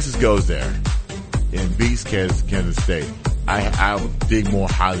 Now, Texas goes there and beats Kansas State. I would think more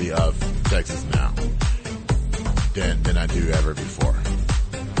highly of Texas now than I do ever before.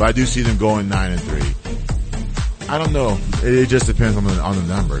 But I do see them going 9-3. I don't know. It just depends on the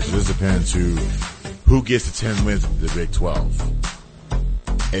numbers. It just depends who who gets the 10 wins in the Big 12.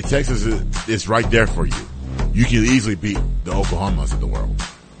 And Texas is right there for you. You can easily beat the Oklahomas of the world.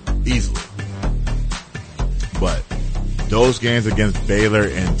 Easily. But those games against Baylor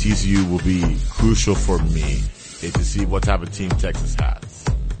and TCU will be crucial for me to see what type of team Texas has.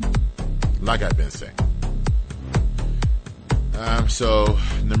 Like I've been saying. So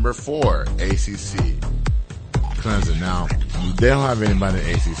number 4, ACC. Clemson. Now, they don't have anybody in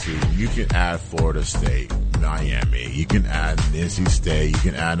the ACC. You can add Florida State, Miami. You can add NC State. You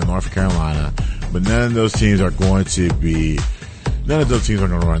can add North Carolina. But none of those teams are going to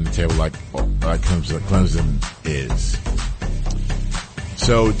run the table like Clemson is.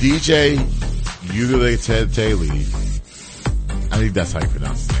 So DJ Uiagalelei, I think that's how you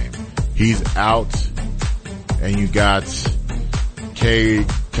pronounce his name. He's out, and you got Cade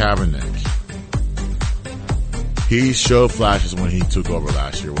Kaepernick. He showed flashes when he took over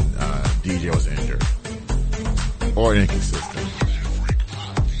last year when DJ was injured or inconsistent.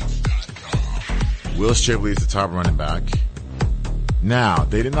 Will Shipley is the top running back. Now,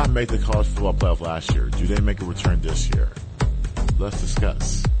 they did not make the college football playoff last year. Do they make a return this year? Let's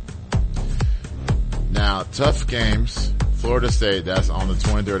discuss. Now, tough games. Florida State, that's on the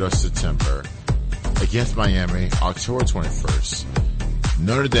 23rd of September. Against Miami, October 21st.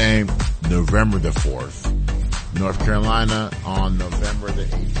 Notre Dame, November the 4th. North Carolina on November the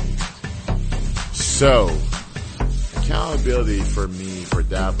 18th. So, accountability for me, for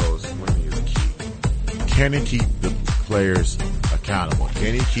Dabo's winning is key. Can he keep the players accountable?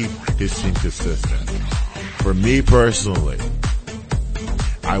 Can he keep his team consistent? For me personally,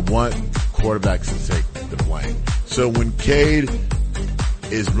 I want quarterbacks to take the blame. So when Cade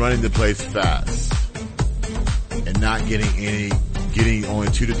is running the place fast and not getting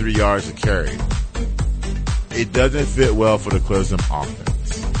only 2 to 3 yards to carry, it doesn't fit well for the Clemson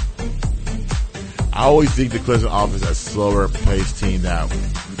offense. I always think the Clemson offense is a slower paced team that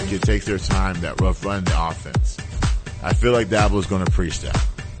takes their time, that rough run the offense. I feel like Dabo's going to preach that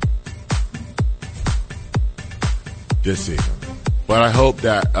this season. But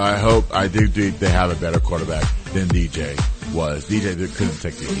I do think they have a better quarterback than DJ was. DJ couldn't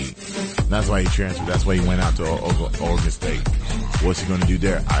take the heat. And that's why he transferred. That's why he went out to Oregon State. What's he going to do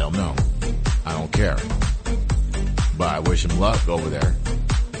there? I don't know. I don't care. But I wish him luck over there.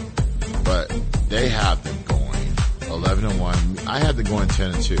 But they have them going 11-1. I had them going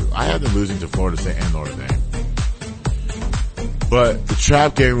 10-2. I had them losing to Florida State and Notre Dame. But the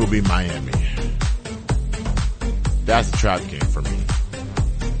trap game will be Miami. That's the trap game for me.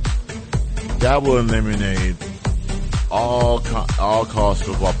 That will eliminate all college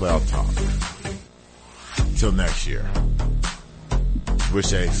football playoff talk till next year,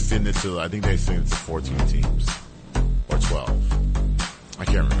 which they extended to. I think they extended to 14 teams or 12. I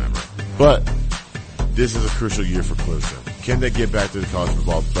can't remember. But this is a crucial year for Clemson. Can they get back to the college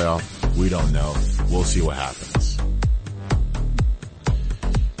football playoff? We don't know. We'll see what happens.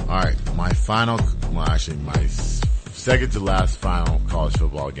 All right, my second to last final college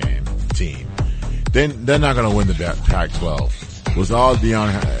football game team. They're not going to win the Pac-12. Was all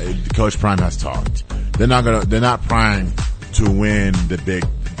Coach Prime has talked. They're not primed to win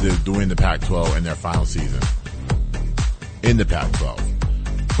to win the Pac-12 in their final season in the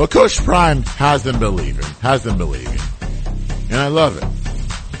Pac-12. But Coach Prime has them believing, and I love it.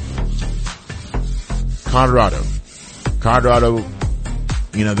 Colorado.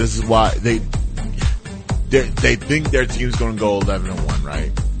 You know, this is why they think their team's going to go 11-1, right?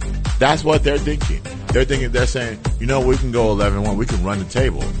 That's what they're thinking. They're saying, you know, we can go 11-1, we can run the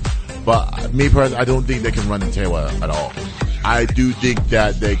table. But me personally, I don't think they can run the table at all. I do think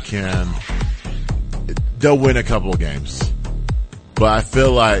that they'll win a couple of games. But I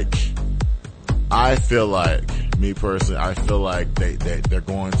feel like, me personally, I feel like they're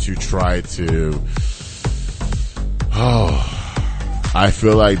going to try to, I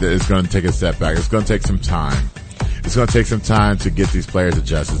feel like that it's going to take a step back. It's going to take some time. It's going to take some time to get these players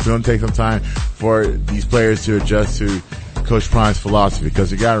adjusted. It's going to take some time for these players to adjust to Coach Prime's philosophy,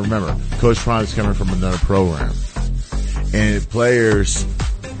 because you got to remember, Coach Prime is coming from another program, and players,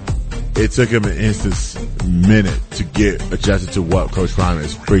 it took him an instant minute to get adjusted to what Coach Prime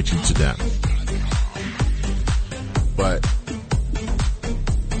is preaching to them. But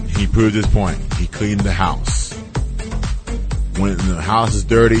he proved his point. He cleaned the house. When the house is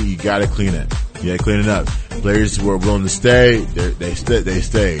dirty, you gotta clean it. You gotta clean it up. Players who were willing to stay, they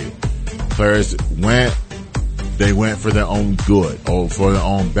stayed. Players they went for their own good, or for their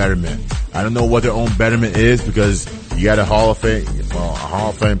own betterment. I don't know what their own betterment is, because you got a Hall of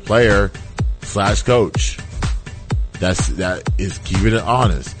Fame player / coach. That is keeping it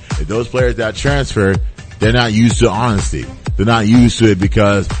honest. If those players that transferred, they're not used to honesty. They're not used to it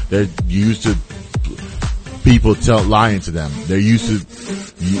because they're used to people lying to them. They're used to,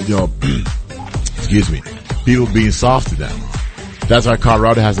 excuse me, people being soft to them. That's why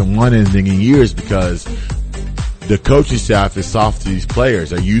Colorado hasn't won anything in years, because the coaching staff is soft to these players.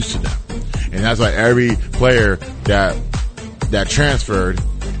 They're used to them. And that's why every player that transferred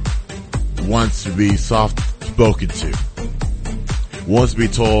wants to be soft spoken to. Wants to be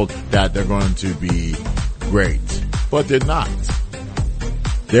told that they're going to be great. But they're not.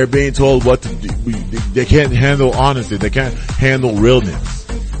 They're being told what to do. They can't handle honesty. They can't handle realness.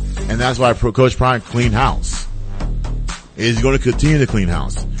 And that's why Coach Prime clean house. He's going to continue to clean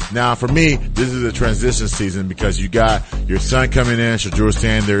house. Now, for me, this is a transition season because you got your son coming in, Shedeur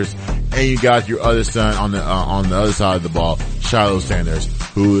Sanders, and you got your other son on the other side of the ball, Shiloh Sanders,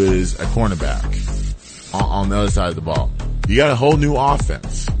 who is a cornerback on the other side of the ball. You got a whole new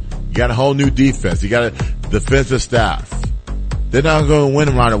offense. You got a whole new defense. You got a defensive staff. They're not going to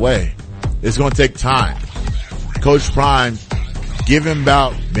win right away. It's going to take time. Coach Prime, give him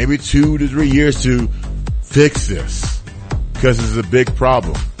about maybe 2 to 3 years to fix this, because this is a big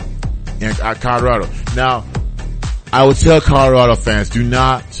problem in Colorado. Now, I would tell Colorado fans, do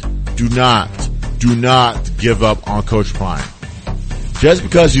not give up on Coach Prime. Just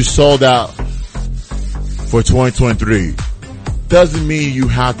because you sold out for 2023 doesn't mean you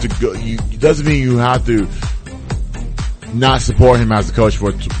have to go. Doesn't mean you have to not support him as a coach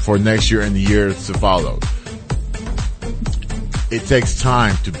for next year and the years to follow. It takes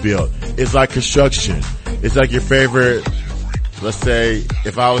time to build. It's like construction. It's like your favorite. Let's say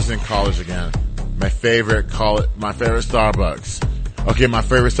if I was in college again, my favorite Starbucks. Okay, my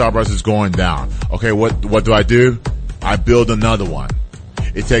favorite Starbucks is going down. Okay, what do? I build another one.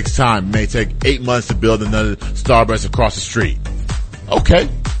 It takes time. It may take 8 months to build another Starbucks across the street. Okay.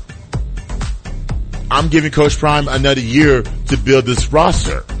 I'm giving Coach Prime another year to build this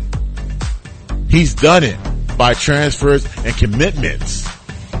roster. He's done it by transfers and commitments.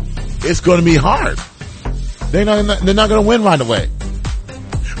 It's going to be hard. They're not going to win right away.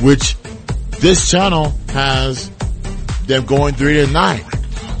 Which this channel has them going 3-9.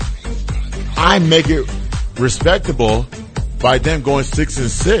 I make it respectable by them going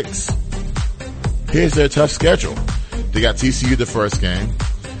 6-6. Here's their tough schedule. They got TCU the first game,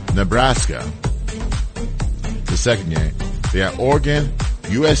 Nebraska the second game. They got Oregon,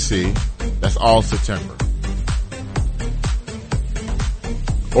 USC. That's all September.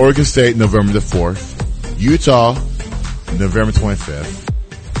 Oregon State, November the 4th. Utah, November 25th.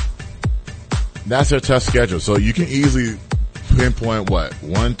 That's their tough schedule. So you can easily pinpoint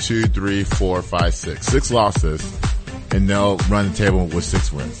 1, 2, 3, 4, 5, 6. 6 losses, and they'll run the table with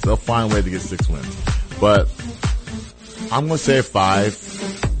 6 wins. They'll find a way to get 6 wins. But I'm going to say 5.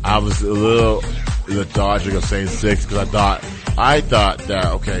 I was a little lethargic of saying 6 because I thought that,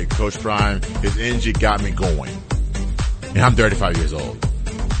 okay, Coach Prime, his energy got me going. And I'm 35 years old.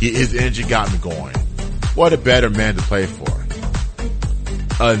 His energy got me going. What a better man to play for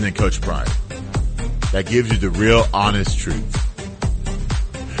other than Coach Prime. That gives you the real honest truth.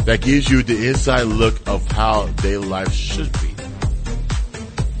 That gives you the inside look of how daily life should be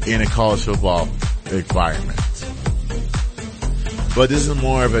in a college football environment. But this is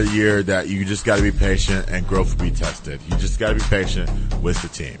more of a year that you just got to be patient and growth will be tested. You just got to be patient with the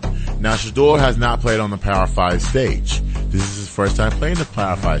team. Now, Shedeur has not played on the Power 5 stage. This is his first time playing the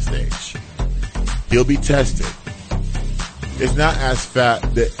Power 5 stage. He'll be tested. It's not as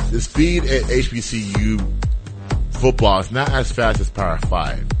fast. The speed at HBCU football is not as fast as Power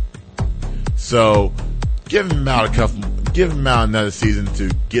 5. So, give him out another season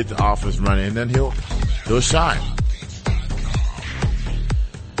to get the offense running, and then he'll shine.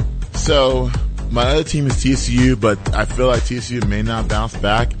 So, my other team is TCU, but I feel like TCU may not bounce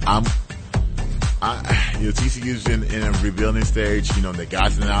back. TCU's in a rebuilding stage. They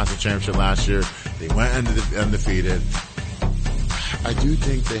got to the national championship last year. They went undefeated. I do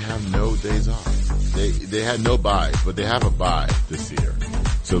think they have no days off. They had no bye, but they have a bye this year.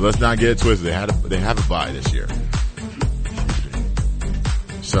 So let's not get it twisted. They have a bye this year.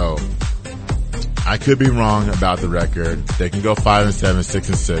 So I could be wrong about the record. They can go 5-7,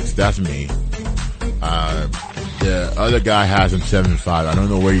 6-6. That's me. The other guy has them 7-5. I don't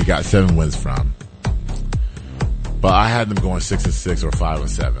know where you got 7 wins from, but I had them going 6-6 or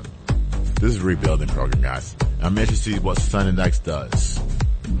 5-7. This is a rebuilding program, guys. I'm interested to see what Sunday Nights does,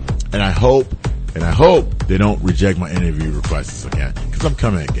 and I hope they don't reject my interview requests again, because I'm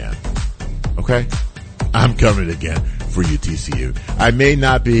coming again. Okay, I'm coming again for you, TCU. I may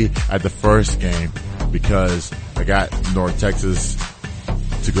not be at the first game because I got North Texas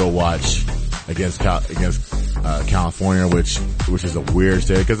to go watch against California, which is a weird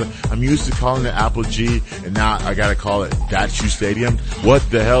stadium because I'm used to calling it Apple G, and now I gotta call it Dachu Stadium. What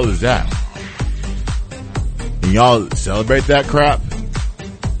the hell is that? And y'all celebrate that crap,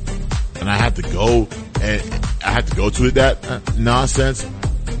 and I have to go to that nonsense.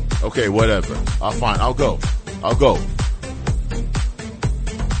 Okay, whatever. I'll go.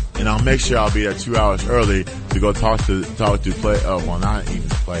 And I'll make sure I'll be there 2 hours early to go talk to not even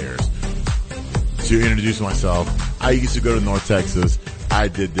the players, to introduce myself. I used to go to North Texas. I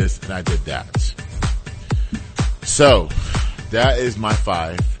did this and I did that. So, that is my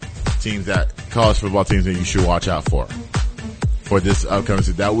 5 teams, that college football teams that you should watch out for this upcoming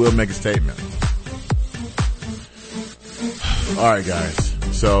season. That will make a statement. Alright guys,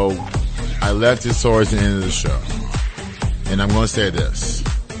 so I left this towards the end of the show, and I'm going to say this,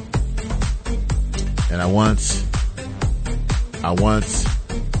 and I want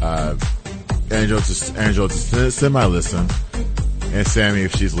Angel to semi-listen, and Sammy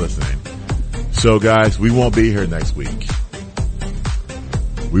if she's listening. So guys, we won't be here next week.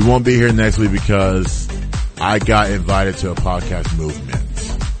 We won't be here next week because I got invited to a podcast movement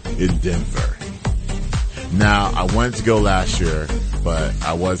in Denver. Now, I wanted to go last year, but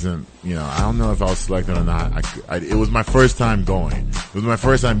I wasn't, I don't know if I was selected or not. It was my first time going. It was my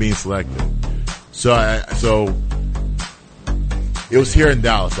first time being selected. So it was here in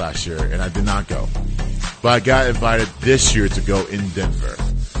Dallas last year, and I did not go. But I got invited this year to go in Denver.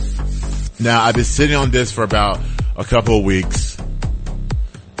 Now, I've been sitting on this for about a couple of weeks,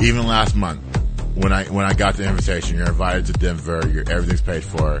 even last month, when I got the invitation. You're invited to Denver, everything's paid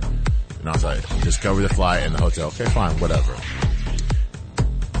for. And I was like, just cover the flight and the hotel. Okay, fine, whatever.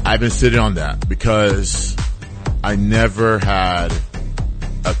 I've been sitting on that because I never had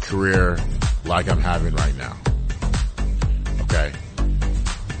a career like I'm having right now. Okay.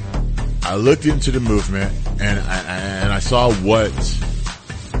 I looked into the movement and I saw what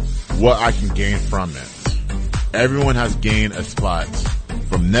I can gain from it. Everyone has gained a spot,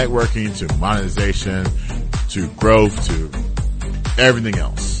 from networking to monetization to growth to everything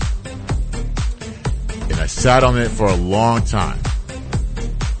else. And I sat on it for a long time.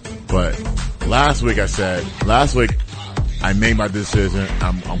 But last week I made my decision.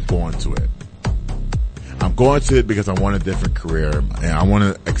 I'm going to it. I'm going to it because I want a different career and I want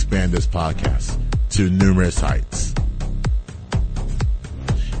to expand this podcast to numerous heights.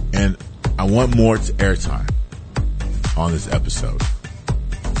 And I want more airtime on this episode.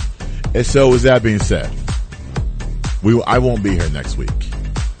 And so with that being said, I won't be here next week.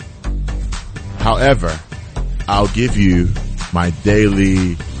 However, I'll give you my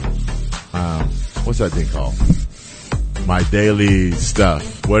daily, what's that thing called? My daily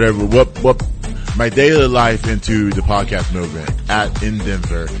stuff, whatever, what my daily life into the podcast movement in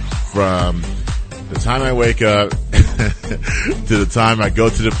Denver, from the time I wake up to the time I go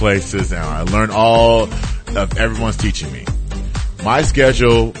to the places and I learn all of everyone's teaching me. My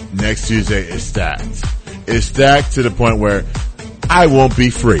schedule next Tuesday is stacked. It's stacked to the point where I won't be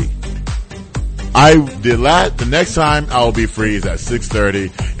free. The next time I will be free is at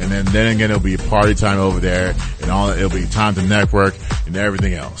 6:30, and then again it'll be party time over there, and it'll be time to network and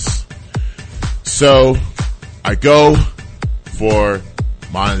everything else. So I go for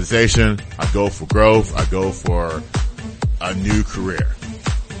monetization, I go for growth, I go for a new career.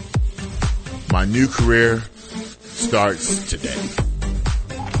 My new career starts today.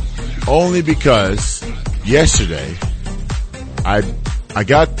 Only because yesterday I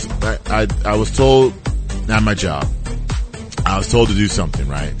was told at my job, I was told to do something,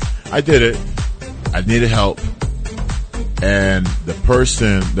 right? I did it. I needed help. And the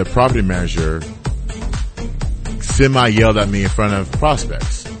property manager, semi-yelled at me in front of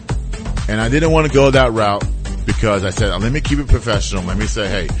prospects. And I didn't want to go that route because I said, let me keep it professional. Let me say,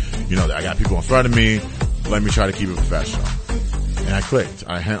 hey, I got people in front of me. Let me try to keep it professional. And I clicked.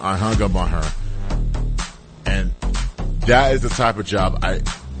 I hung up on her. And that is the type of job I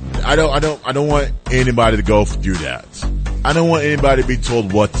don't want anybody to go through that. I don't want anybody to be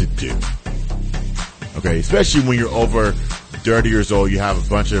told what to do. Okay, especially when you're over 30 years old, you have a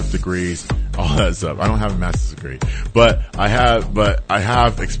bunch of degrees, all that stuff. I don't have a master's degree, but I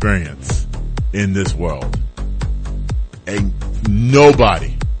have experience in this world. And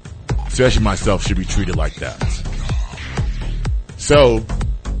nobody, especially myself, should be treated like that. So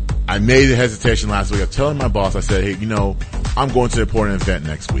I made the hesitation last week of telling my boss, I said, hey, I'm going to an important event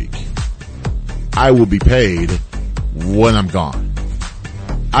next week. I will be paid when I'm gone.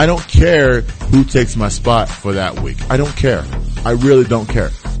 I don't care who takes my spot for that week. I don't care. I really don't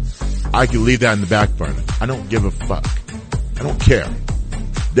care. I can leave that in the back burner. I don't give a fuck. I don't care.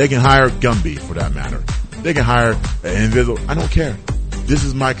 They can hire Gumby for that matter. They can hire an individual. I don't care. This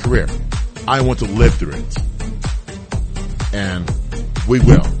is my career. I want to live through it. And we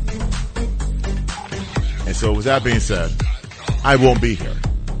will. And so with that being said, I won't be here.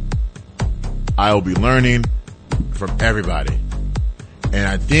 I will be learning from everybody. And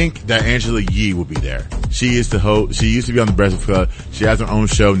I think that Angela Yee will be there. She is the host. She used to be on the Breakfast Club. She has her own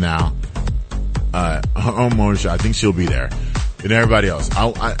show now. Her own morning show. I think she'll be there. And everybody else.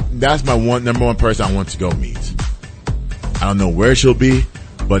 That's my number one person I want to go meet. I don't know where she'll be,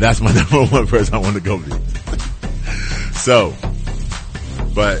 but that's my number one person I want to go meet. So,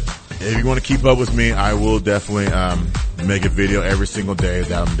 but if you want to keep up with me, I will definitely make a video every single day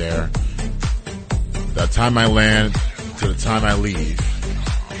that I'm there. The time I land to the time I leave.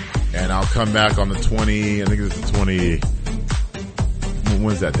 And I'll come back on the 20, I think it's the 20,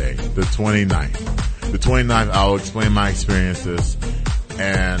 when's that day? The 29th. The 29th, I'll explain my experiences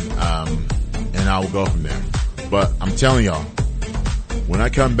and I'll go from there. But I'm telling y'all, when I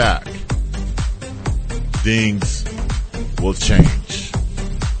come back, things will change.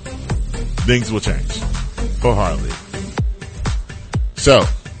 Things will change. Wholeheartedly. So,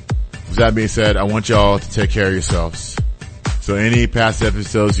 with that being said, I want y'all to take care of yourselves. So any past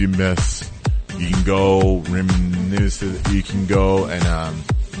episodes you miss, you can go reminisce. You can go and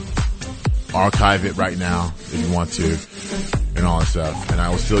archive it right now if you want to, and all that stuff. And I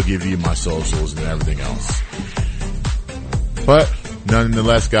will still give you my socials and everything else. But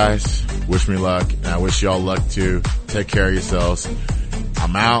nonetheless, guys, wish me luck, and I wish y'all luck too. Take care of yourselves.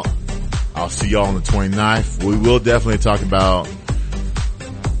 I'm out. I'll see y'all on the 29th. We will definitely talk about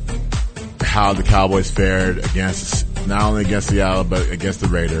how the Cowboys fared against, not only against Seattle, but against the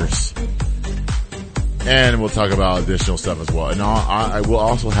Raiders. And we'll talk about additional stuff as well. And I will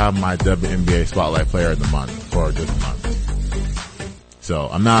also have my WNBA Spotlight Player of the Month for this month. So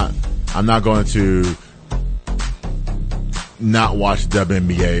I'm not going to not watch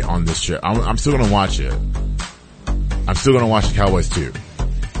WNBA on this trip. I'm still going to watch it. I'm still going to watch the Cowboys too.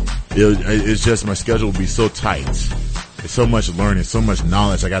 It's just my schedule will be so tight. It's so much learning, so much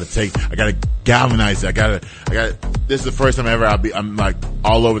knowledge I gotta galvanize it. This is the first time ever I'm like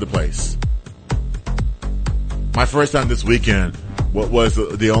all over the place. My first time this weekend was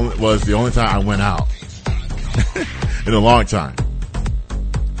the only time I went out in a long time.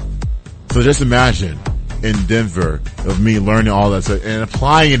 So just imagine in Denver of me learning all that stuff and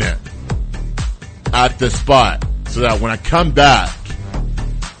applying it at the spot so that when I come back,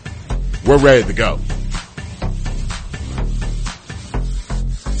 we're ready to go.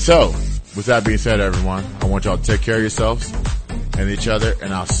 So, with that being said, everyone, I want y'all to take care of yourselves and each other,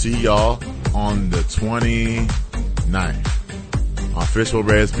 and I'll see y'all on the 29th on Fishbowl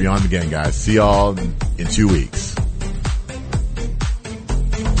Raiders Beyond the Game, guys. See y'all in 2 weeks.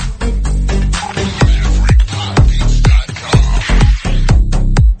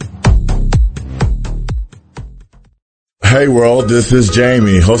 Hey world, this is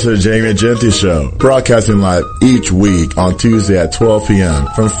Jamie, host of the Jamie and Genty Show, broadcasting live each week on Tuesday at 12 p.m.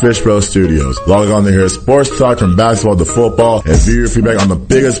 from Fishbowl Studios. Log on to hear sports talk from basketball to football and view your feedback on the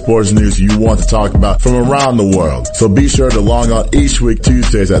biggest sports news you want to talk about from around the world. So be sure to log on each week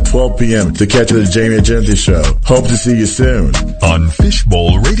Tuesdays at 12 p.m. to catch the Jamie and Genty Show. Hope to see you soon on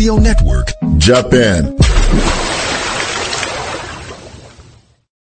Fishbowl Radio Network. Jump in.